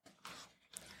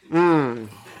 If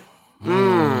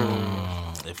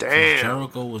Chris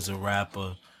Jericho was a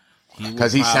rapper,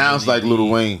 because he sounds like Lil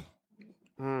Wayne.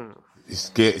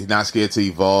 He's not scared to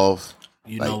evolve.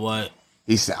 You know what?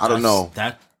 I don't know.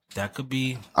 That could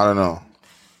be. I don't know.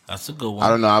 That's a good one. I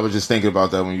don't know. I was just thinking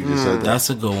about that when you just said that. That's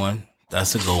a good one.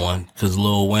 Because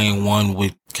Lil Wayne won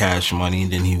with Cash Money,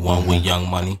 then he won with Young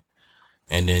Money,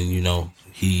 and then you know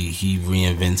he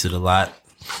reinvented a lot.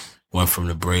 Went from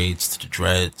the braids to the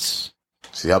dreads.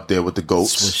 See, up there with the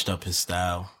goats. Switched up his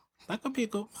style. That could be a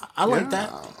good. I like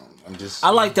that. I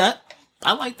like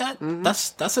that.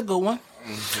 That's a good one.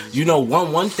 You know,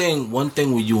 one thing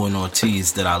with you and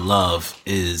Ortiz that I love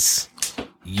is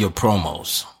your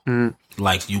promos.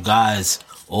 Like, you guys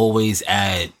always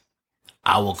add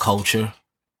our culture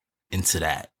into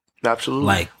that. Absolutely.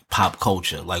 Like pop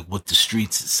culture, like what the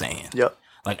streets is saying. Yep.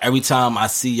 Like every time I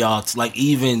see y'all, like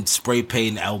even spray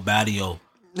painting El Barrio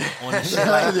on the shit.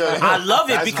 Like, I love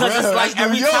it because it's like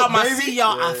every time I see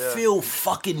y'all, I feel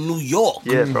fucking New York.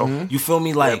 Yeah, bro. You feel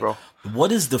me? Like,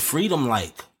 what is the freedom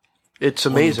like? It's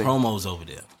amazing. Promos over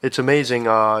there. It's amazing.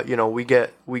 You know, we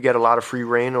get a lot of free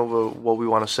reign over what we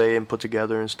want to say and put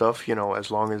together and stuff. You know, as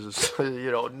long as it's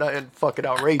nothing fucking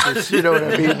outrageous. You know what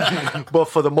I mean? But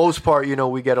for the most part, you know,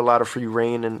 we get a lot of free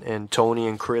reign, and Tony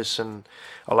and Chris and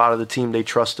a lot of the team, they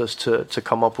trust us to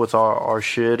come up with our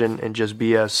shit and just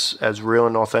be as real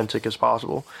and authentic as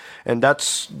possible. And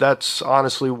that's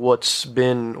honestly what's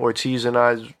been Ortiz and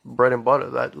I's bread and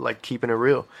butter. That, like, keeping it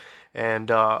real.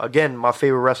 And again, my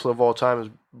favorite wrestler of all time is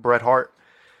Bret Hart.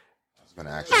 I was gonna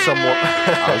ask you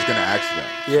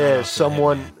that. Yeah,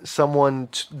 someone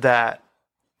that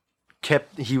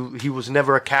kept. He was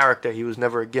never a character. He was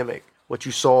never a gimmick. What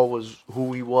you saw was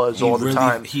who he was the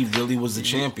time. He really was the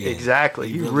champion. Exactly.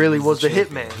 He really was the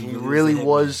hitman. He really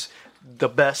was the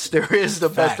best there is, the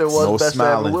best there was, best there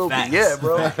ever will be. Yeah,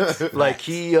 bro. Like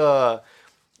he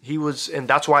was, and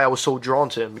that's why I was so drawn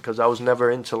to him, because I was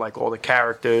never into like all the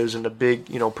characters and the big,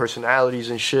 you know, personalities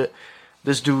and shit.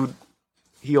 This dude,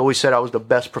 he always said I was the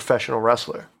best professional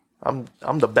wrestler. I'm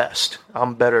the best.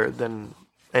 I'm better than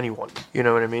anyone. You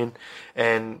know what I mean?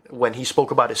 And when he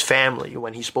spoke about his family,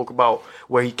 when he spoke about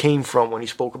where he came from, when he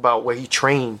spoke about where he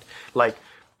trained, like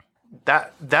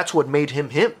that's what made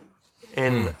him him.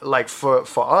 And like for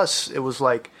us, it was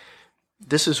like,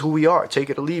 this is who we are.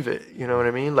 Take it or leave it. You know what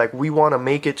I mean? Like, we want to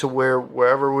make it to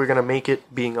wherever we're going to make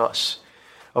it being us.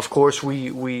 Of course,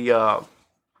 we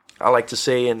I like to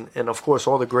say, and of course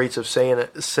all the greats have said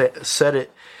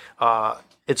it,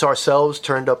 it's ourselves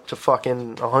turned up to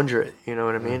fucking 100, you know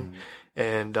what I mean?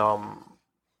 And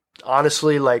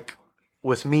honestly, like,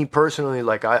 with me personally,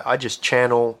 like, I just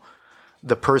channel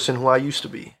the person who I used to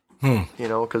be, you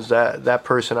know, because that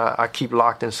person I keep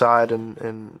locked inside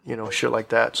and you know, shit like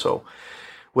that. So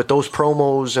with those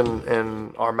promos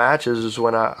and our matches is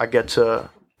when I get to,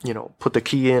 you know, put the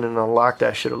key in and unlock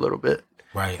that shit a little bit.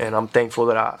 Right. And I'm thankful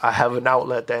that I have an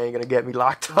outlet that ain't going to get me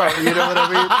locked up. You know what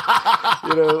I mean?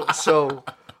 You know, so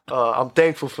I'm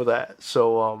thankful for that.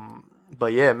 So,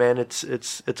 but yeah, man,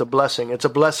 it's a blessing. It's a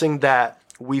blessing that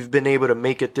we've been able to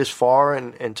make it this far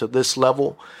and to this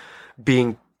level,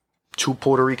 being two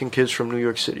Puerto Rican kids from New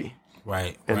York City.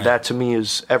 Right. And that to me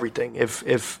is everything.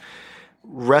 If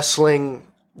wrestling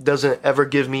doesn't ever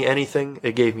give me anything,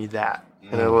 it gave me that.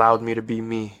 And it allowed me to be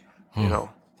me, you know.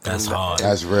 That's hard.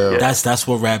 That's real. Yeah. That's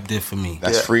what rap did for me.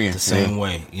 That's freeing. The same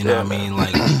way. You know what I mean?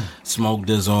 Like, Smoke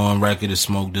Diz on record is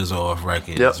Smoke Diz off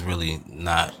record. Yep. It's really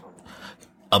not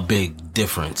a big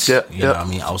difference. Yep. You know what I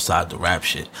mean? Outside the rap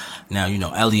shit. Now, you know,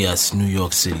 LES, New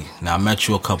York City. Now, I met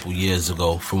you a couple years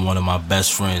ago from one of my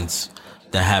best friends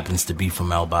that happens to be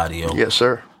from El Barrio. Yes,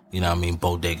 sir. You know what I mean?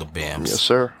 Bodega Bams. Yes,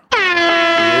 sir.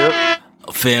 Yep.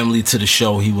 Family to the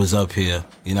show. He was up here.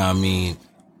 You know what I mean?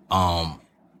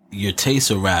 Your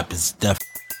taste of rap is definitely...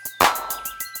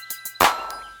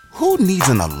 Who needs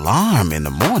an alarm in the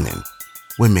morning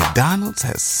when McDonald's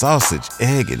has sausage,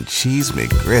 egg, and cheese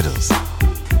McGriddles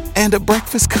and a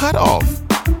breakfast cutoff?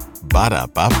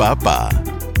 Ba-da-ba-ba-ba.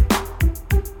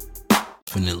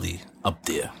 Definitely up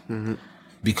there.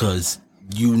 Because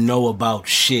you know about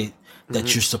shit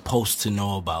that you're supposed to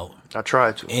know about. I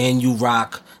try to. And you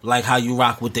rock, like how you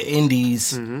rock with the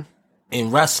indies in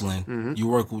wrestling, you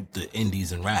work with the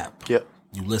indies in rap. Yep.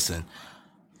 You listen.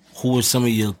 Who are some of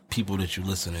your people that you're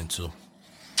listening to?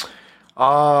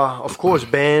 Of course,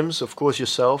 Bams. Of course,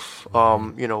 yourself.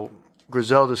 You know,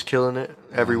 Griselda's killing it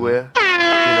everywhere. You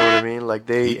know what I mean? Like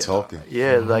they talking.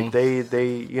 Like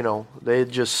they, you know, they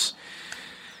just,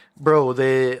 bro.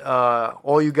 They,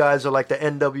 all you guys are like the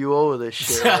NWO of this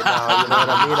shit right now. You know what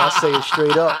I mean? I say it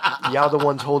straight up. Y'all the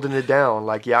ones holding it down.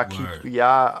 Like y'all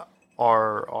y'all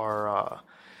are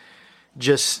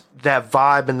just that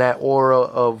vibe and that aura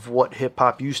of what hip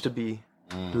hop used to be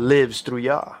lives through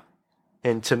y'all.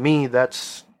 And to me,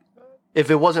 that's, if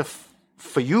it wasn't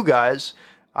for you guys,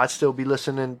 I'd still be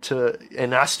listening to,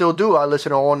 and I still do. I listen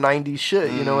to all 90s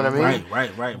shit, you know what I mean?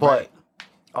 Right. But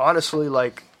honestly,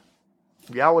 like,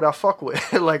 y'all what I fuck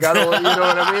with. Like, I don't, you know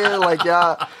what I mean? Like,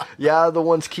 y'all the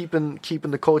ones keeping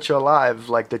the culture alive,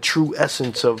 like the true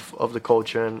essence of the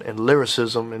culture and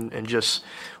lyricism and just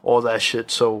all that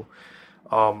shit. So,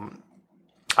 I've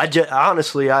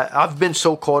been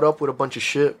so caught up with a bunch of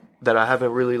shit that I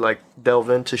haven't really like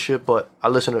delved into shit, but I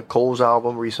listened to Cole's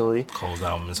album recently. Cole's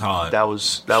album is hard. That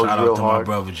was Shout real out to hard. my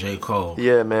brother J. Cole.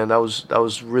 Yeah, man, that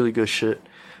was really good shit.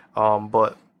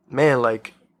 But man,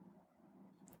 like,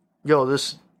 yo,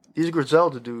 these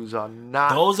Griselda dudes are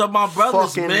not. Those are my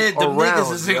brothers, man. Them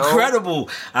niggas is incredible.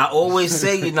 I always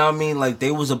say, you know what I mean? Like, they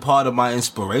was a part of my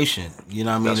inspiration. You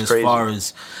know what I mean? That's as crazy. far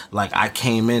as, like, I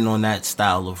came in on that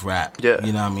style of rap. Yeah.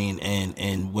 You know what I mean?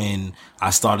 And when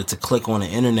I started to click on the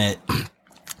internet,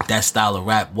 that style of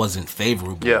rap wasn't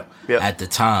favorable at the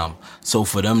time. So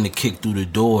for them to kick through the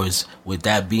doors with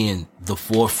that being the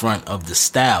forefront of the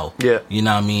style, you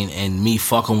know what I mean? And me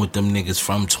fucking with them niggas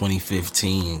from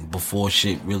 2015 before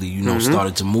shit really, you know,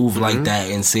 started to move like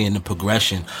that, and seeing the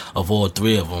progression of all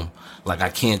three of them. Like, I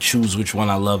can't choose which one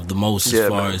I love the most as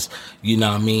far as, you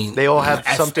know what I mean? They all have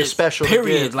something special.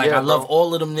 Period. Like, I love bro.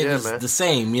 all of them niggas the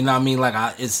same. You know what I mean?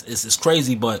 Like, it's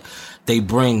crazy, but they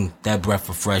bring that breath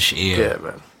of fresh air. Yeah,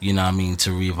 man. You know what I mean?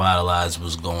 To revitalize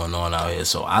what's going on out here.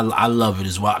 So I love it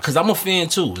as well. Because I'm a fan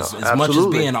too. As much as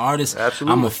being an artist,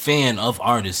 I'm a fan of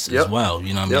artists as well.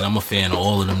 You know what I mean? I'm a fan of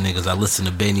all of them niggas. I listen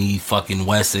to Benny, fucking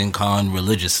West, and Khan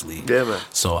religiously. Yeah, man.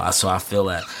 So I feel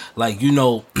that. Like, you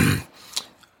know,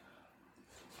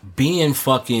 being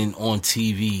fucking on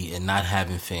TV and not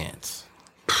having fans.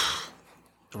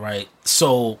 Right?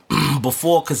 So,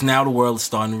 before, because now the world is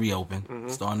starting to reopen.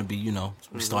 Starting to be, you know,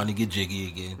 we're starting to get jiggy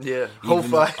again. Yeah.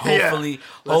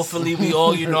 Hopefully we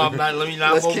all, you know, let me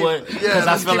not go with, because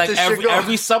I feel like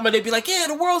every summer they be like, yeah,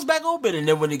 the world's back open. And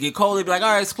then when it get cold, they be like,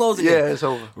 all right, it's closed again. Yeah, it's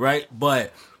over. Right?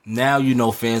 But now, you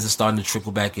know, fans are starting to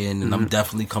trickle back in, and I'm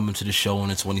definitely coming to the show on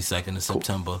the 22nd of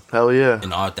September. Hell yeah.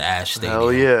 In Arthur Ashe Stadium.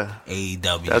 Hell yeah.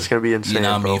 AEW. That's going to be insane, You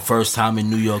know what I bro. mean? First time in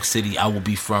New York City, I will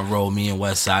be front row, me and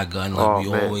West Side Gun, like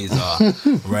we always are.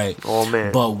 Right? Oh,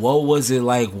 man. But what was it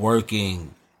like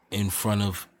working in front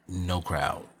of no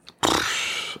crowd?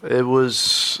 It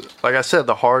was, like I said,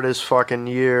 the hardest fucking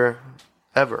year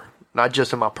ever. Not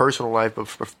just in my personal life, but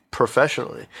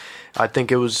professionally. I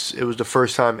think it was the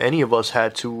first time any of us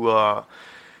had to.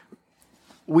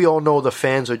 We all know the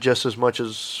fans are just as much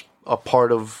as a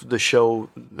part of the show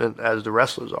as the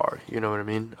wrestlers are. You know what I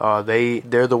mean?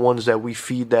 They're the ones that we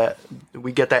feed, that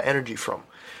we get that energy from.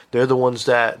 They're the ones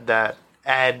that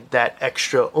add that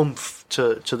extra oomph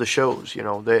to the shows. You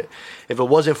know, that if it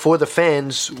wasn't for the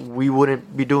fans, we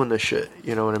wouldn't be doing this shit.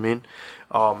 You know what I mean?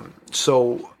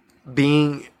 So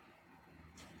being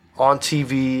on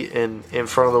TV and in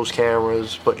front of those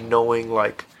cameras, but knowing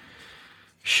like,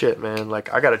 shit, man,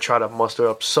 like I gotta try to muster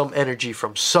up some energy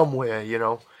from somewhere, you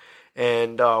know.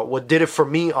 And what did it for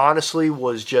me, honestly,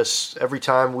 was just every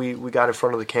time we got in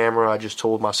front of the camera, I just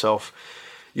told myself,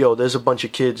 yo, there's a bunch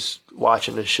of kids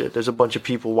watching this shit. There's a bunch of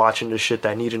people watching this shit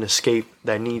that need an escape,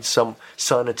 that need something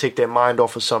to take their mind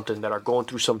off of something, that are going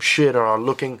through some shit or are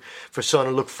looking for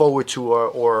something to look forward to,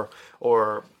 or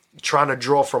trying to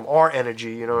draw from our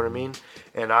energy, you know what I mean?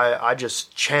 And I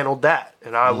just channeled that.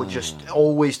 And I would just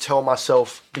always tell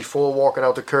myself before walking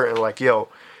out the curtain, like, yo,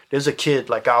 there's a kid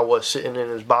like I was sitting in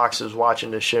his boxes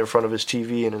watching this shit in front of his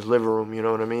TV in his living room, you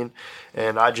know what I mean?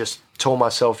 And I just told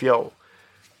myself, yo,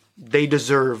 they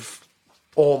deserve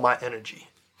all my energy.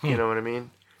 You know what I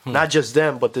mean? Not just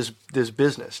them, but this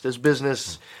business. This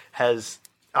business has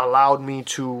allowed me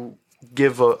to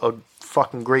give a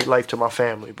fucking great life to my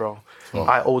family, bro.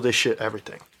 I owe this shit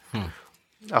everything.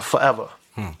 Forever.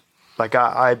 Like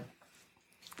I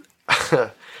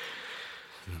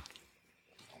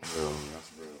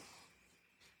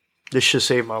this shit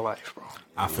saved my life, bro.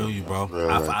 I feel you, bro.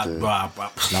 I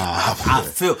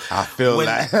feel when,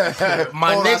 that.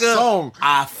 My nigga,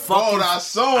 I fucking my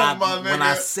nigga. When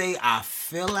I say I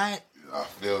feel that, I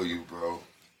feel you, bro.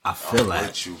 I feel that.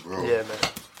 With you, bro. Yeah, man.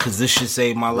 Cause this shit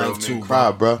saved my life too,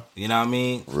 cry, bro. You know what I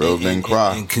mean? Real men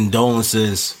cry. And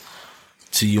condolences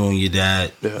to you and your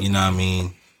dad. Yeah. You know what I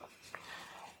mean?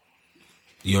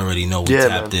 You already know we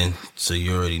tapped in, so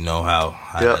you already know how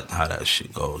that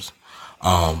shit goes.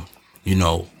 You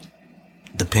know,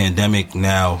 the pandemic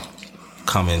now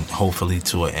coming hopefully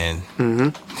to an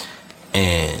end,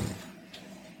 and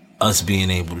us being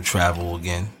able to travel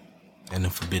again, and the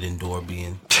forbidden door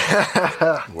being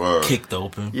kicked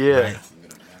open. Yeah. Right?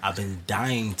 I've been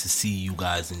dying to see you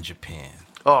guys in Japan.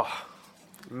 Oh,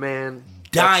 man.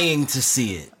 Dying to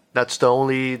see it. That's the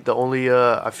only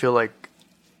I feel like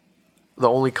the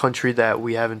only country that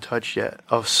we haven't touched yet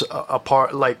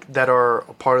that are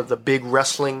a part of the big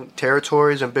wrestling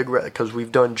territories, and because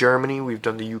we've done Germany, we've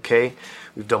done the UK,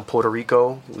 we've done Puerto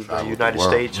Rico, we've done the United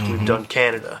States, we've done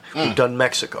Canada, we've done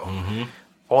Mexico.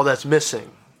 All that's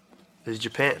missing is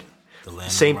Japan. The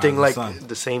same thing like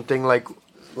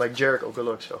Jericho. Good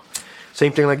luck, so.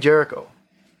 Same thing like Jericho.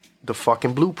 The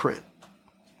fucking blueprint.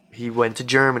 He went to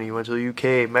Germany, he went to the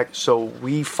UK, so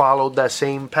we followed that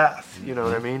same path. You know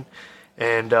what I mean?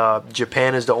 And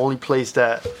Japan is the only place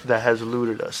that has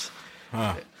eluded us.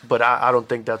 But I don't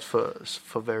think that's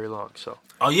for very long. So.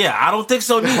 Oh yeah, I don't think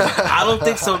so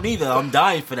neither. I'm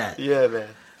dying for that. Yeah, man.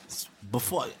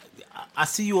 Before I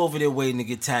see you over there waiting to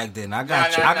get tagged in. I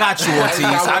got you, Ortiz.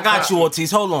 I got you,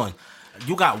 Ortiz. Hold on.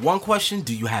 You got one question?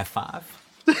 Do you have 5?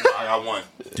 I got one.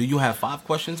 Do you have 5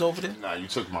 questions over there? Nah, you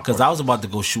took my question. Because I was about to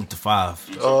go shoot the 5.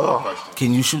 You took my question.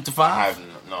 Can you shoot the 5?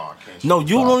 No, I can't. No,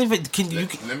 you don't even.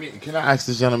 Can I ask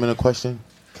this gentleman a question?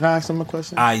 Can I ask him a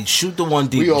question? I shoot the one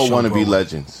deep. We all want to be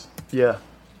legends. Yeah.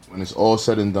 When it's all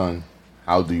said and done,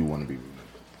 how do you want to be remembered?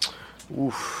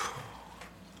 Oof.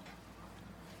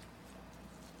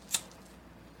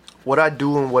 What I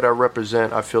do and what I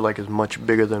represent, I feel like is much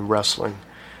bigger than wrestling.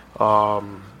 All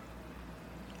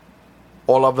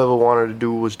I've ever wanted to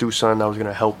do was do something that was going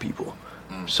to help people.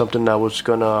 Something that was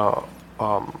going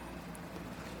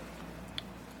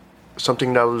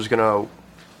to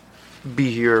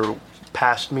be here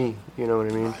past me, you know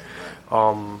what I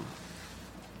mean?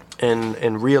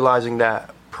 And realizing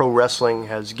that pro wrestling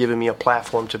has given me a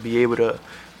platform to be able to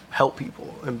help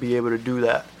people and be able to do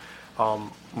that.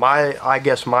 I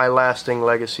guess my lasting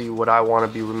legacy, what I want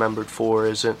to be remembered for,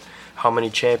 isn't how many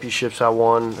championships I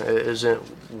won, isn't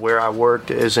where I worked,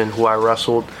 isn't who I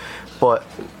wrestled, but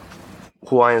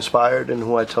who I inspired and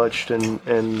who I touched. And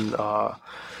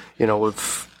you know,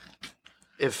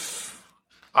 if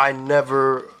I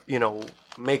never, you know,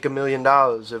 make $1 million,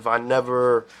 if I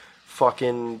never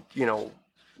fucking, you know,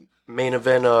 main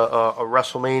event a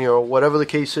WrestleMania or whatever the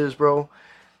case is, bro,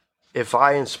 if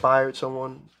I inspired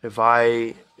someone, if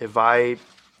I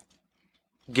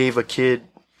gave a kid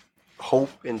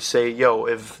hope and say, yo,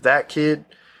 if that kid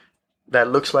that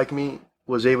looks like me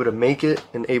was able to make it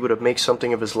and able to make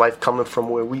something of his life coming from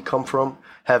where we come from,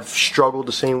 have struggled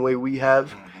the same way we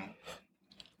have,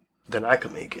 then I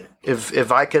could make it.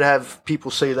 If I could have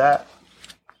people say that,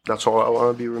 that's all I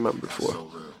want to be remembered for.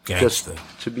 Just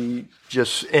to be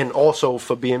and also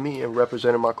for being me and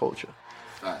representing my culture.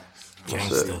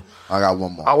 Gangster. I got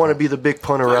one more. I want to be the big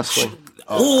pun of wrestling.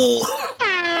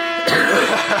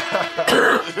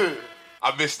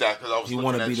 I missed that because I was. You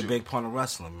want to be the big pun of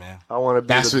wrestling, man. I want to be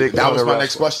the big pun of wrestling. That was my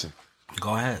next question.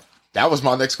 Go ahead. That was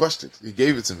my next question. You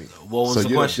gave it to me. What was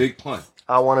the question? Big pun.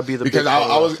 I want to be the because big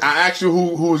pun. I asked you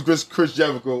who was Chris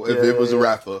Jericho if it was a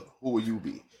rapper. Who would you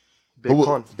be? Big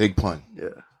pun. Big pun. Yeah.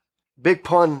 Big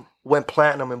pun went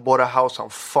platinum and bought a house on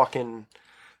fucking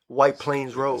White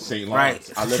Plains Road. St. Lawrence.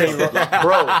 Right. I lived up the block.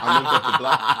 Bro. I lived up the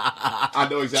block. I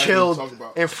know exactly Chilled what you're talking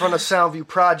about. in front of Soundview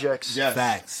Projects. Yes.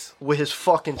 Facts. With his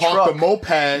fucking Parked truck. the moped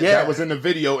that was in the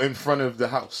video in front of the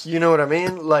house. You know what I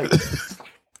mean? Like,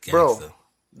 bro,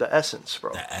 the essence,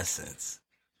 bro. The essence.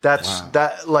 That's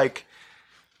that. Like,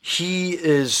 he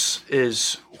is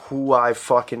who I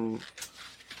pattern.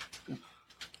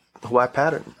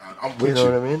 I'm with you. Know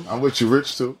what I mean? I'm with you,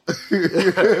 Rich too.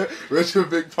 Rich a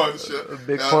big punisher.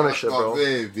 Big punisher, bro.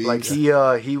 Man, like he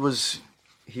was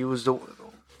the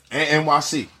and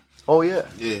NYC. Oh yeah,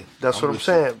 yeah. That's what I'm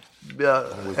saying.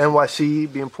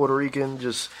 NYC, being Puerto Rican,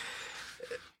 just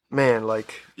man,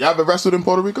 like y'all ever wrestled in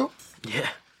Puerto Rico? Yeah,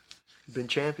 been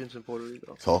champions in Puerto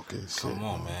Rico. Talking shit. Come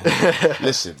on, man.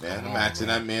 Listen, man. I'm asking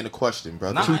that man a question,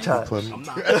 brother. 2 times. I'm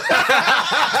not.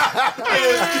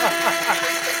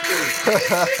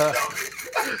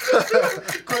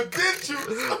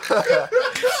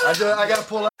 I gotta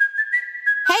pull out.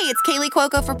 Hey, it's Kaylee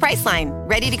Cuoco for Priceline.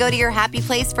 Ready to go to your happy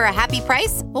place for a happy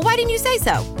price? Well, why didn't you say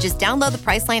so? Just download the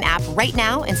Priceline app right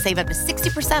now and save up to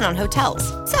 60% on hotels.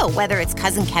 So whether it's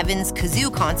Cousin Kevin's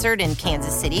Kazoo Concert in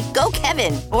Kansas City, go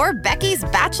Kevin, or Becky's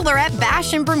Bachelorette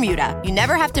Bash in Bermuda, you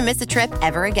never have to miss a trip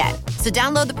ever again. So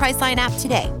download the Priceline app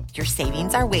today. Your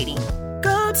savings are waiting.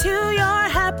 Go to your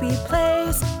happy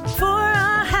place for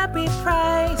a happy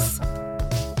price.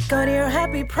 Go to your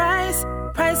happy price,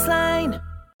 Priceline.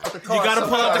 You gotta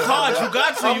pull out the cards. You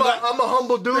got to. I'm a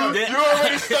humble dude. You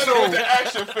already started with the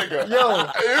action figure. Yo, you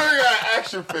got an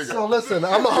action figure. So listen,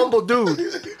 I'm a humble dude,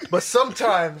 but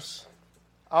sometimes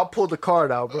I'll pull the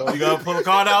card out, bro. You gotta pull the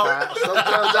card out.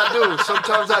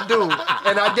 Sometimes I do,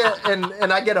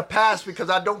 and I get a pass because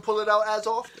I don't pull it out as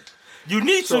often. You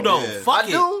need to though. Yeah. Fuck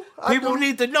it. People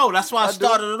need to know. That's why I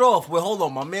started it off with. Hold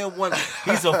on, my man won.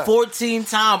 He's a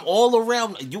 14-time all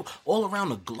around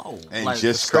the globe, and like,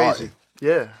 just started.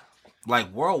 Yeah,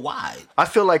 like worldwide. I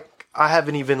feel like I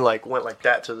haven't even went like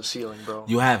that to the ceiling, bro.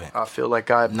 You haven't. I feel like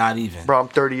I'm not even. Bro, I'm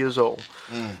 30 years old.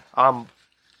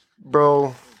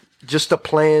 Bro, just the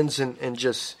plans and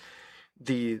just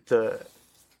the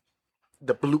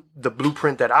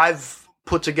blueprint that I've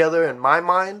put together in my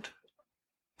mind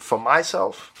for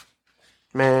myself,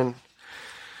 man,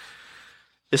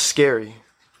 it's scary,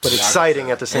 but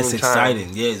exciting at the same time. It's exciting.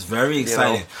 Yeah, it's very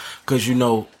exciting because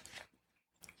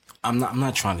I'm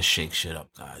not trying to shake shit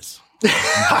up, guys.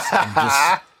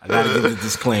 I gotta give a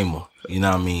disclaimer. You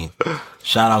know what I mean?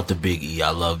 Shout out to Big E.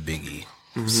 I love Big E.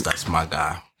 That's my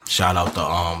guy. Shout out to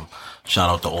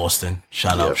Austin.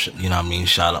 Shout out, you know what I mean?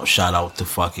 Shout out to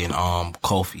fucking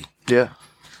Kofi. Yeah.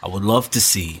 I would love to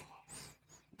see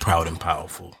Proud and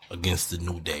Powerful against the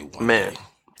New Day one day.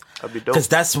 That'd be dope. Because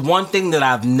that's one thing that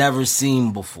I've never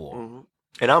seen before.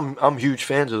 And I'm huge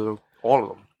fans of all of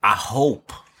them. I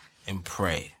hope and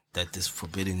pray that this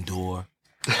forbidden door,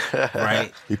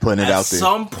 right? He putting it out there. At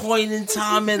some point in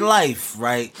time in life,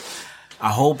 right? I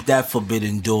hope that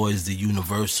forbidden door is the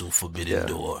universal forbidden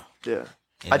door. Yeah.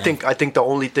 I think the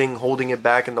only thing holding it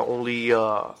back and the only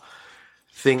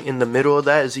thing in the middle of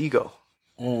that is ego.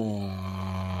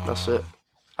 That's it.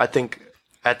 I think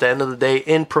at the end of the day,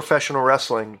 in professional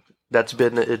wrestling, that's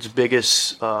been its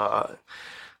biggest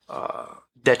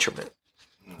detriment.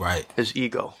 Right. Is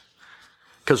ego.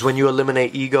 Because when you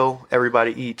eliminate ego,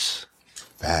 everybody eats.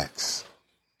 Facts.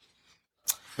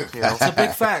 That's a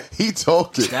big fact. He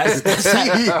talking.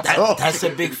 That's a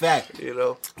big fact. You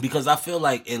know, because I feel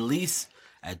like at least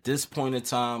at this point in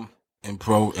time in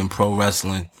pro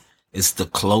wrestling, it's the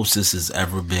closest it's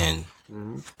ever been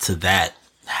to that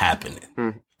happening.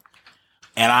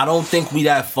 And I don't think we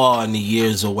that far in the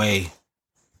years away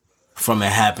from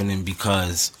it happening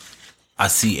because I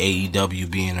see AEW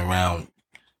being around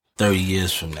 30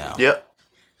 years from now. Yep.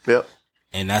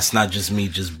 And that's not just me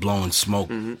just blowing smoke.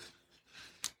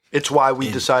 It's why we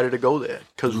decided to go there.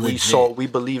 Because we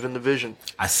believe in the vision.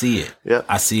 I see it. Yeah.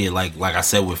 I see it like I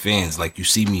said with fans. Like you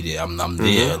see me there. I'm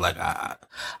there. Like I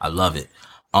love it.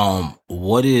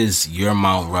 What is your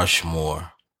Mount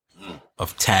Rushmore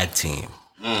of tag team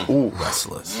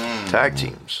wrestlers? Tag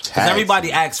teams. Because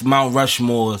everybody asks Mount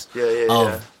Rushmores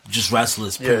of just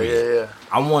wrestlers. Period. Yeah.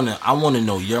 I wanna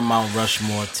know your Mount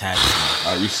Rushmore tag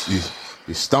team.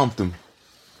 You stumped him.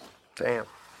 Damn,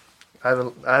 I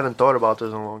haven't thought about this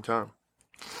in a long time.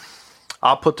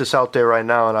 I'll put this out there right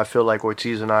now, and I feel like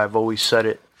Ortiz and I have always said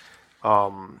it. I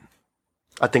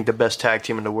think the best tag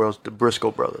team in the world is the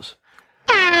Briscoe brothers.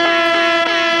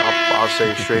 I'll say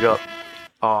it straight up.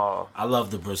 I love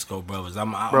the Briscoe brothers.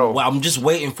 I'm just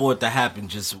waiting for it to happen.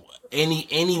 Just any.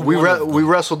 We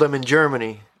wrestled them in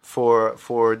Germany for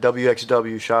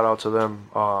WXW. Shout out to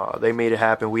them. They made it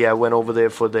happen. We went over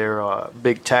there for their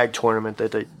big tag tournament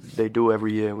that they do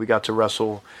every year. We got to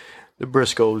wrestle the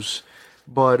Briscoes.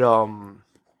 But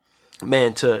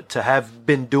man, to have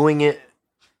been doing it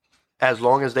as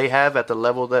long as they have at the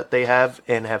level that they have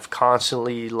and have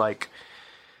constantly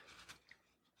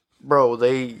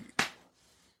they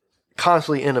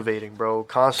constantly innovating, bro.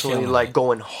 Constantly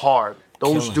going hard.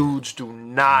 Those dudes do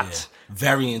not.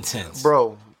 Very intense.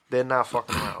 Bro, they're not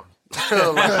fucking around.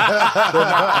 They're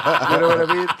not, you know what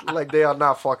I mean? Like, they are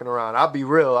not fucking around. I'll be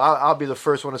real. I'll be the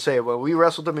first one to say it. When we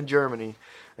wrestled them in Germany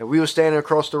and we were standing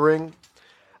across the ring,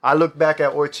 I looked back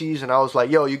at Ortiz and I was like,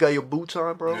 yo, you got your boots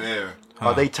on, bro? Yeah.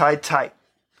 Are they tied tight?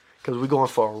 Because we're going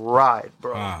for a ride,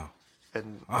 bro.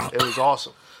 And it was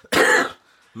awesome.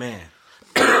 Man,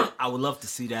 I would love to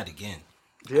see that again.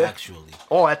 Yeah. Actually.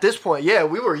 Oh, at this point, yeah,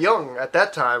 we were young at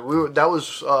that time. That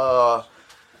was I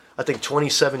think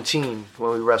 2017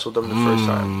 when we wrestled them the first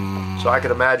time. So I could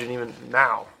imagine even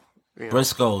now.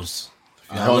 Briscoes.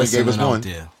 He only gave us one.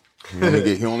 He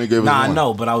only gave us one. Nah, I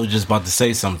know, but I was just about to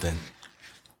say something.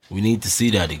 We need to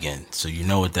see that again, so you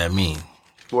know what that means.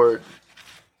 Word.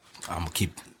 I'm gonna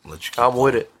let you keep I'm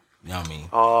with it. You know what I mean?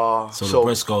 So the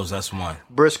Briscoes, that's one.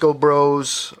 Briscoe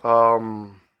Bros,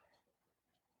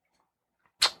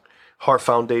 Heart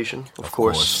Foundation, of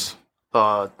course.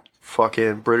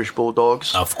 Fucking British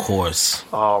Bulldogs. Of course.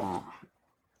 Who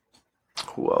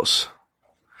else?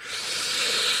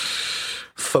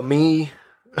 For me,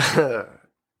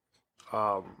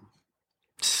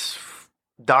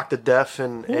 Dr. Death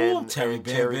and Terry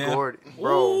Gordy.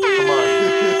 Bro, come on.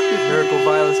 Miracle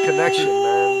Violence Connection,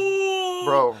 man.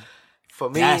 Bro, for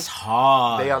me, that's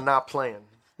hard. They are not playing.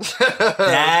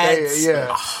 That's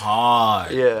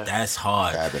hard. Yeah. That's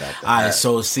hard. Alright,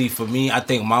 so see, for me, I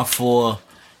think my 4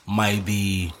 might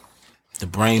be the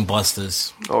Brain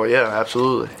Busters. Oh yeah,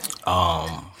 absolutely.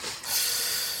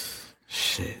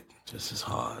 Shit, this is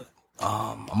hard.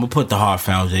 I'm gonna put the Heart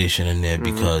Foundation in there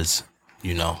because,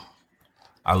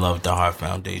 I love the Heart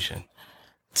Foundation.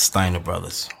 Steiner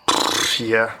Brothers.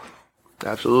 Yeah,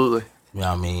 absolutely. You know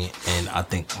what I mean? And I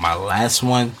think my last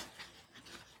one,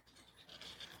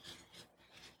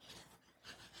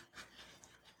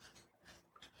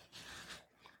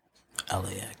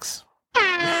 LAX.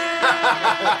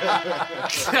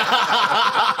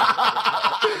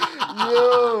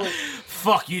 Yo.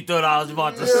 Fuck you thought I was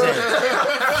about to say.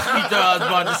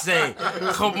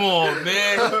 Come on,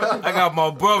 man. I got my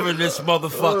brother in this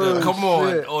motherfucker. Come on.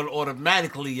 Shit.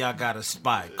 Automatically, y'all got a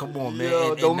spot. Come on, man.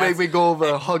 Yo, don't make me go over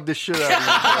and hug the shit out of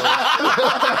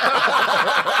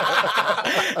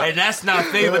you, and that's not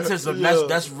favoritism.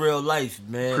 That's real life,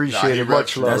 man. Appreciate it.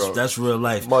 Much love. That's real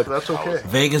life. That's okay.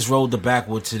 Vegas rolled the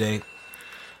backwood today.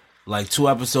 Like 2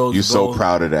 episodes ago. You're so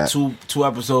proud of that. Two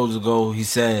episodes ago, he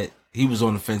said he was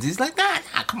on the fence. He's like, nah,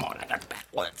 come on, I got the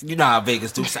backwards. You know how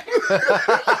Vegas do.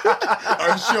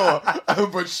 I'm sure,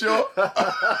 but sure.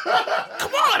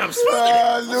 Come on, I'm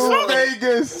smoking. New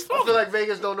Vegas. I feel like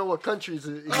Vegas don't know what countries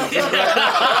it is. Vegas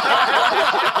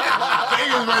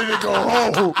ready to go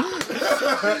home.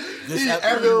 Hit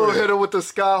her with the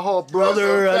Skyhawk,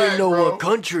 brother. I didn't know what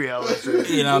country I was in.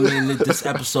 You know what I mean? This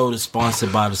episode is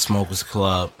sponsored by the Smokers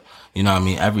Club. You know what I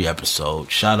mean? Every episode.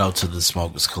 Shout out to the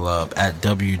Smokers Club at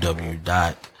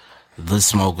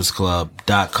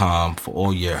www.thesmokersclub.com for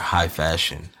all your high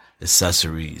fashion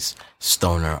accessories,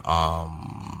 stoner,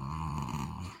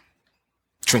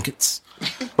 trinkets,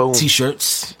 boom,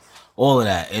 t-shirts, all of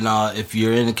that. And if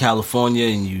you're in California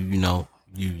and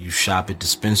you shop at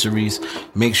dispensaries,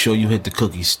 make sure you hit the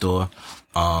cookie store.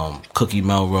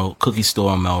 Cookie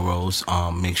store on Melrose.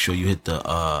 Make sure you hit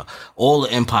the all the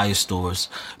Empire stores.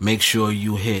 Make sure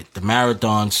you hit the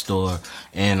Marathon store,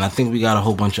 and I think we got a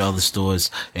whole bunch of other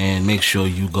stores. And make sure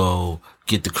you go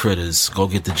get the Critters, go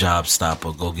get the Job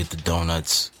Stopper, go get the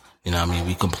donuts. You know what I mean?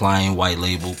 We compliant, white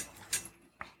label,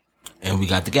 and we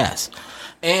got the gas.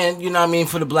 And you know what I mean,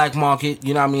 for the black market,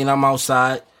 you know what I mean, I'm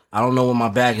outside. I don't know where my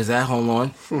bag is at. Hold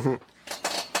on.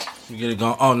 You get it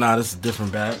going. Oh, nah, this is a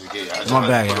different bag. My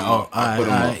bag. Oh, all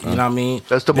right. You know what I mean?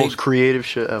 That's the most creative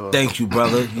shit ever. Thank you,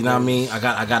 brother. You know what I mean? I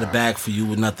got a bag for you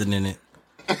with nothing in it.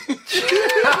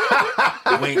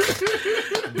 Wink.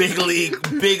 Big league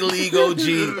OG.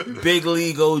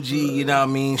 You know what I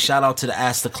mean? Shout out to the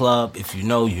Astor Club. If you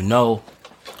know, you know.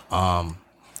 And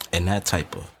that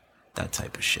type of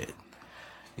shit.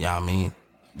 You know what I mean?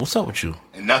 What's up with you?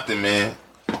 Nothing, man.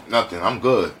 Nothing. I'm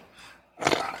good.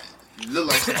 You look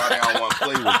like somebody I don't want to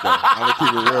play with, though. I'm going to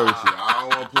keep it real with you. I don't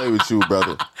want to play with you,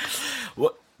 brother.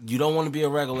 What? You don't want to be a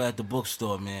regular at the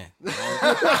bookstore, man. You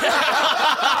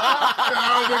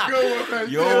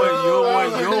don't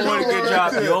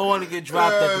want to get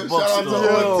dropped at the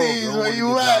bookstore. Where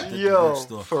you at? Yo,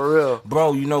 for real.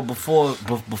 Bro, you know, before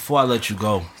I let you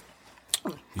go,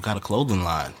 you got a clothing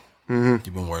line you've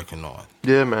been working on.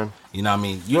 Yeah, man. You know what I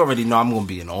mean? You already know I'm going to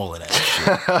be in all of that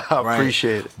shit. I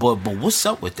appreciate it. But what's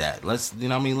up with that? Let's, you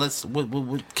know what I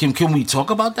mean? Can we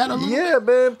talk about that a little bit? Yeah,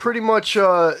 man. Pretty much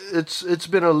it's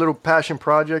been a little passion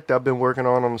project I've been working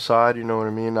on the side, you know what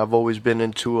I mean? I've always been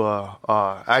into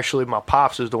actually my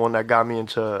pops is the one that got me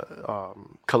into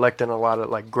collecting a lot of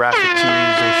like graphic tees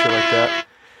and shit like that.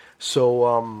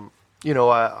 So you know,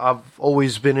 I've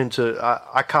always been into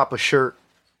I cop a shirt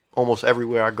almost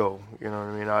everywhere I go, you know what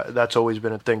I mean? That's always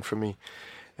been a thing for me.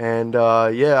 And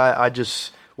I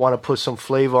just want to put some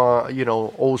flavor on, you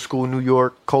know, old school New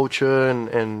York culture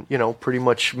and you know, pretty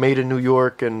much made in New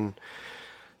York. And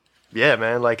yeah,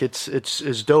 man, like it's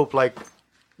dope. Like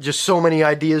just so many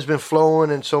ideas been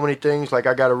flowing and so many things. Like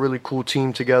I got a really cool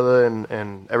team together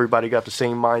and everybody got the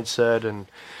same mindset and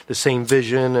the same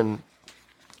vision, and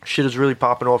shit is really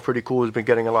popping off pretty cool. It's been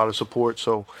getting a lot of support,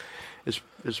 so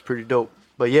it's pretty dope.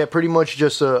 But yeah, pretty much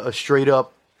just a straight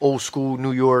up old school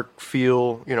New York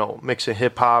feel, you know, mixing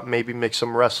hip hop, maybe mix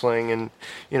some wrestling, and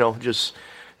you know, just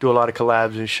do a lot of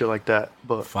collabs and shit like that.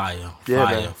 But fire.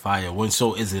 Man.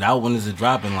 So is it out? When is it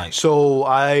dropping? Like,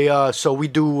 so we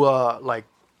do like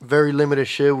very limited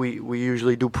shit. We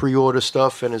usually do pre-order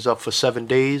stuff, and it's up for 7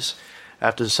 days.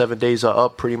 After the 7 days are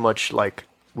up, pretty much like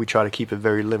we try to keep it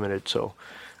very limited. So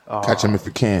catch them if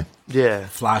you can. Yeah,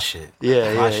 fly shit.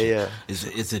 Yeah.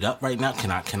 Is it up right now? Can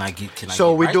I get?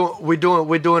 So we're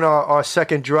doing our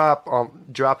second drop.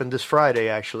 Dropping this Friday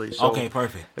actually. So okay,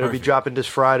 perfect. It'll be dropping this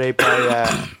Friday, probably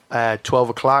at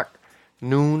 12:00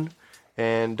 noon.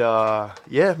 And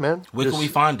yeah, man. Where can we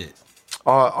find it?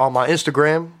 On my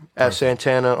Instagram at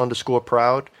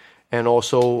Santana_proud, and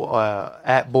also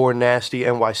at Born Nasty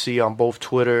NYC on both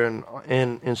Twitter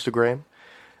and Instagram.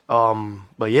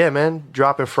 But yeah, man,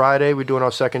 dropping Friday. We're doing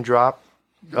our second drop.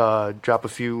 Drop a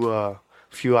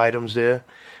few items there,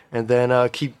 and then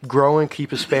keep growing,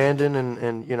 keep expanding,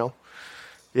 and you know,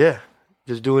 yeah,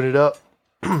 just doing it up.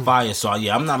 Fire. So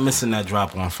yeah, I'm not missing that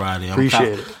drop on Friday.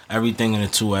 Appreciate it. Everything in the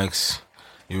 2X.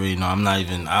 You already know. I'm not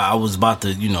even. I was about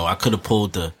to. You know, I could have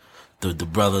pulled the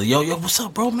brother. Yo, what's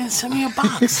up, bro? Man, send me a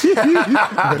box.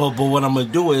 but what I'm gonna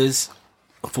do is,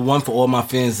 for all my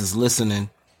fans that's listening,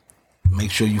 make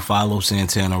sure you follow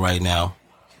Santana right now,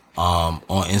 on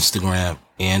Instagram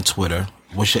and Twitter.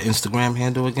 What's your Instagram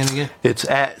handle again? It's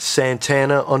at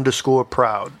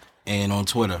Santana_proud. And on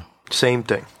Twitter? Same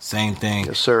thing.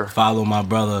 Yes, sir. Follow my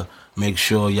brother. Make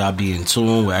sure y'all be in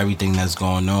tune with everything that's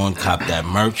going on. Cop that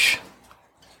merch.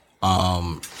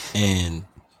 And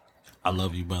I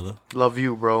love you, brother. Love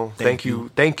you, bro. Thank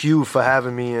you for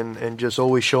having me and just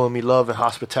always showing me love and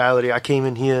hospitality. I came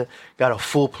in here, got a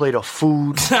full plate of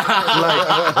food.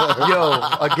 Like, yo,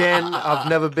 again, I've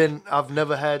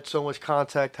never had so much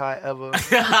contact high ever.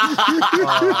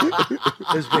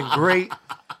 It's been great.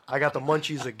 I got the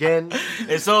munchies again.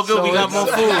 It's all good. So we got more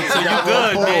food. So you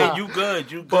good, man. You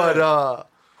good.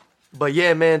 But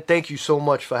yeah, man, thank you so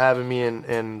much for having me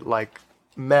and like,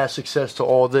 mass success to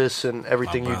all this and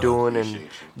everything you're doing. And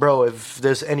bro, if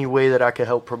there's any way that I can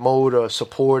help promote or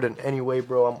support in any way,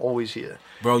 bro, I'm always here.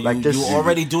 Bro, like you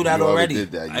already do that already.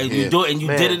 Did that. You do it, and you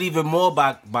did it even more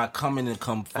by coming and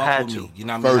fuck with me. You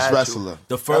know what I mean? First wrestler.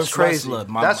 The first wrestler.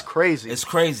 That's crazy. It's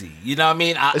crazy. You know what I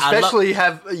mean? Especially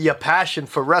have your passion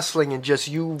for wrestling and just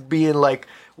you being like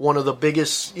one of the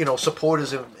biggest, you know,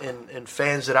 supporters and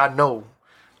fans that I know.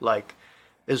 Like,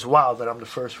 it's wild that I'm the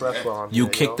first wrestler on You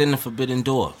there, kicked in the forbidden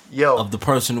door of the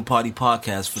Personal Party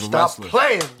podcast for the wrestlers. Stop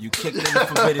playing. You kicked in the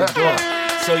forbidden door.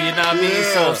 So you know what I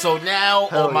mean? So now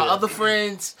all my other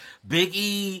friends, Big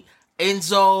E,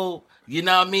 Enzo, you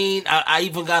know what I mean? I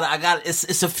even got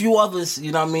it's a few others,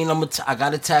 you know what I mean? I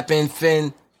gotta tap in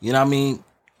Finn, you know what I mean?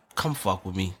 Come fuck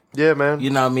with me. Yeah, man.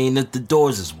 You know what I mean? The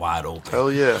doors is wide open.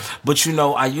 Hell yeah. But you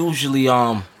know, I usually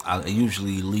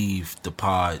leave the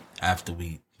pod after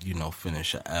we, you know,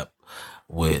 finish an ep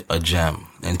with a gem.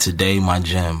 And today my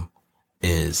gem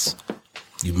is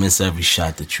you miss every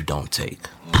shot that you don't take.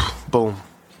 Boom.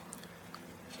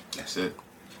 That's it.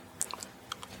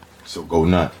 So go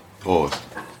nut. Pause.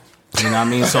 You know what I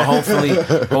mean? So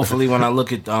hopefully when I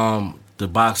look at the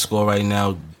box score right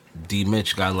now, D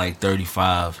Mitch got like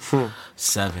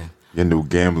 35-7. Your new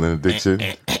gambling addiction.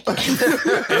 And 4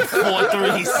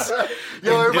 threes.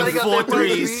 Yo, everybody got 4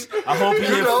 threes. I hope he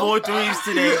hit 4 threes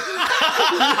today.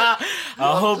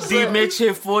 I hope D Mitch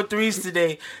hit 4 threes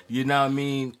today. You know what I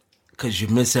mean? Because you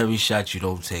miss every shot you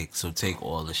don't take. So take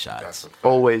all the shots.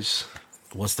 Always.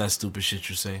 What's that stupid shit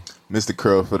you say? Mr.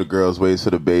 Curl for the girls, waves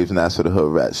for the babes, and that's for the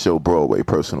hood rat show Broadway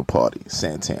personal party.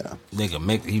 Santana. Nigga,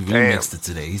 he remixed it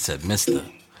today. He said Mr.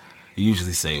 He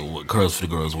usually say curls for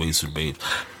the girls, waves for the babes,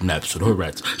 naps for the hood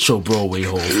rats, show Broadway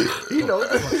hoes. You know,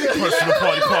 personal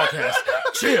party podcast.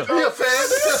 Chill. Be a fan.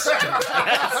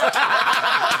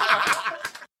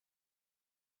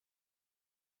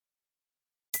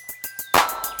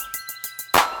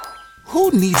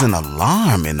 Who needs an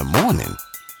alarm in the morning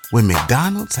when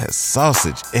McDonald's has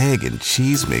sausage, egg, and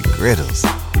cheese McGriddles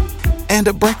and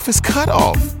a breakfast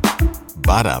cutoff?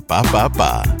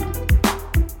 Ba-da-ba-ba-ba.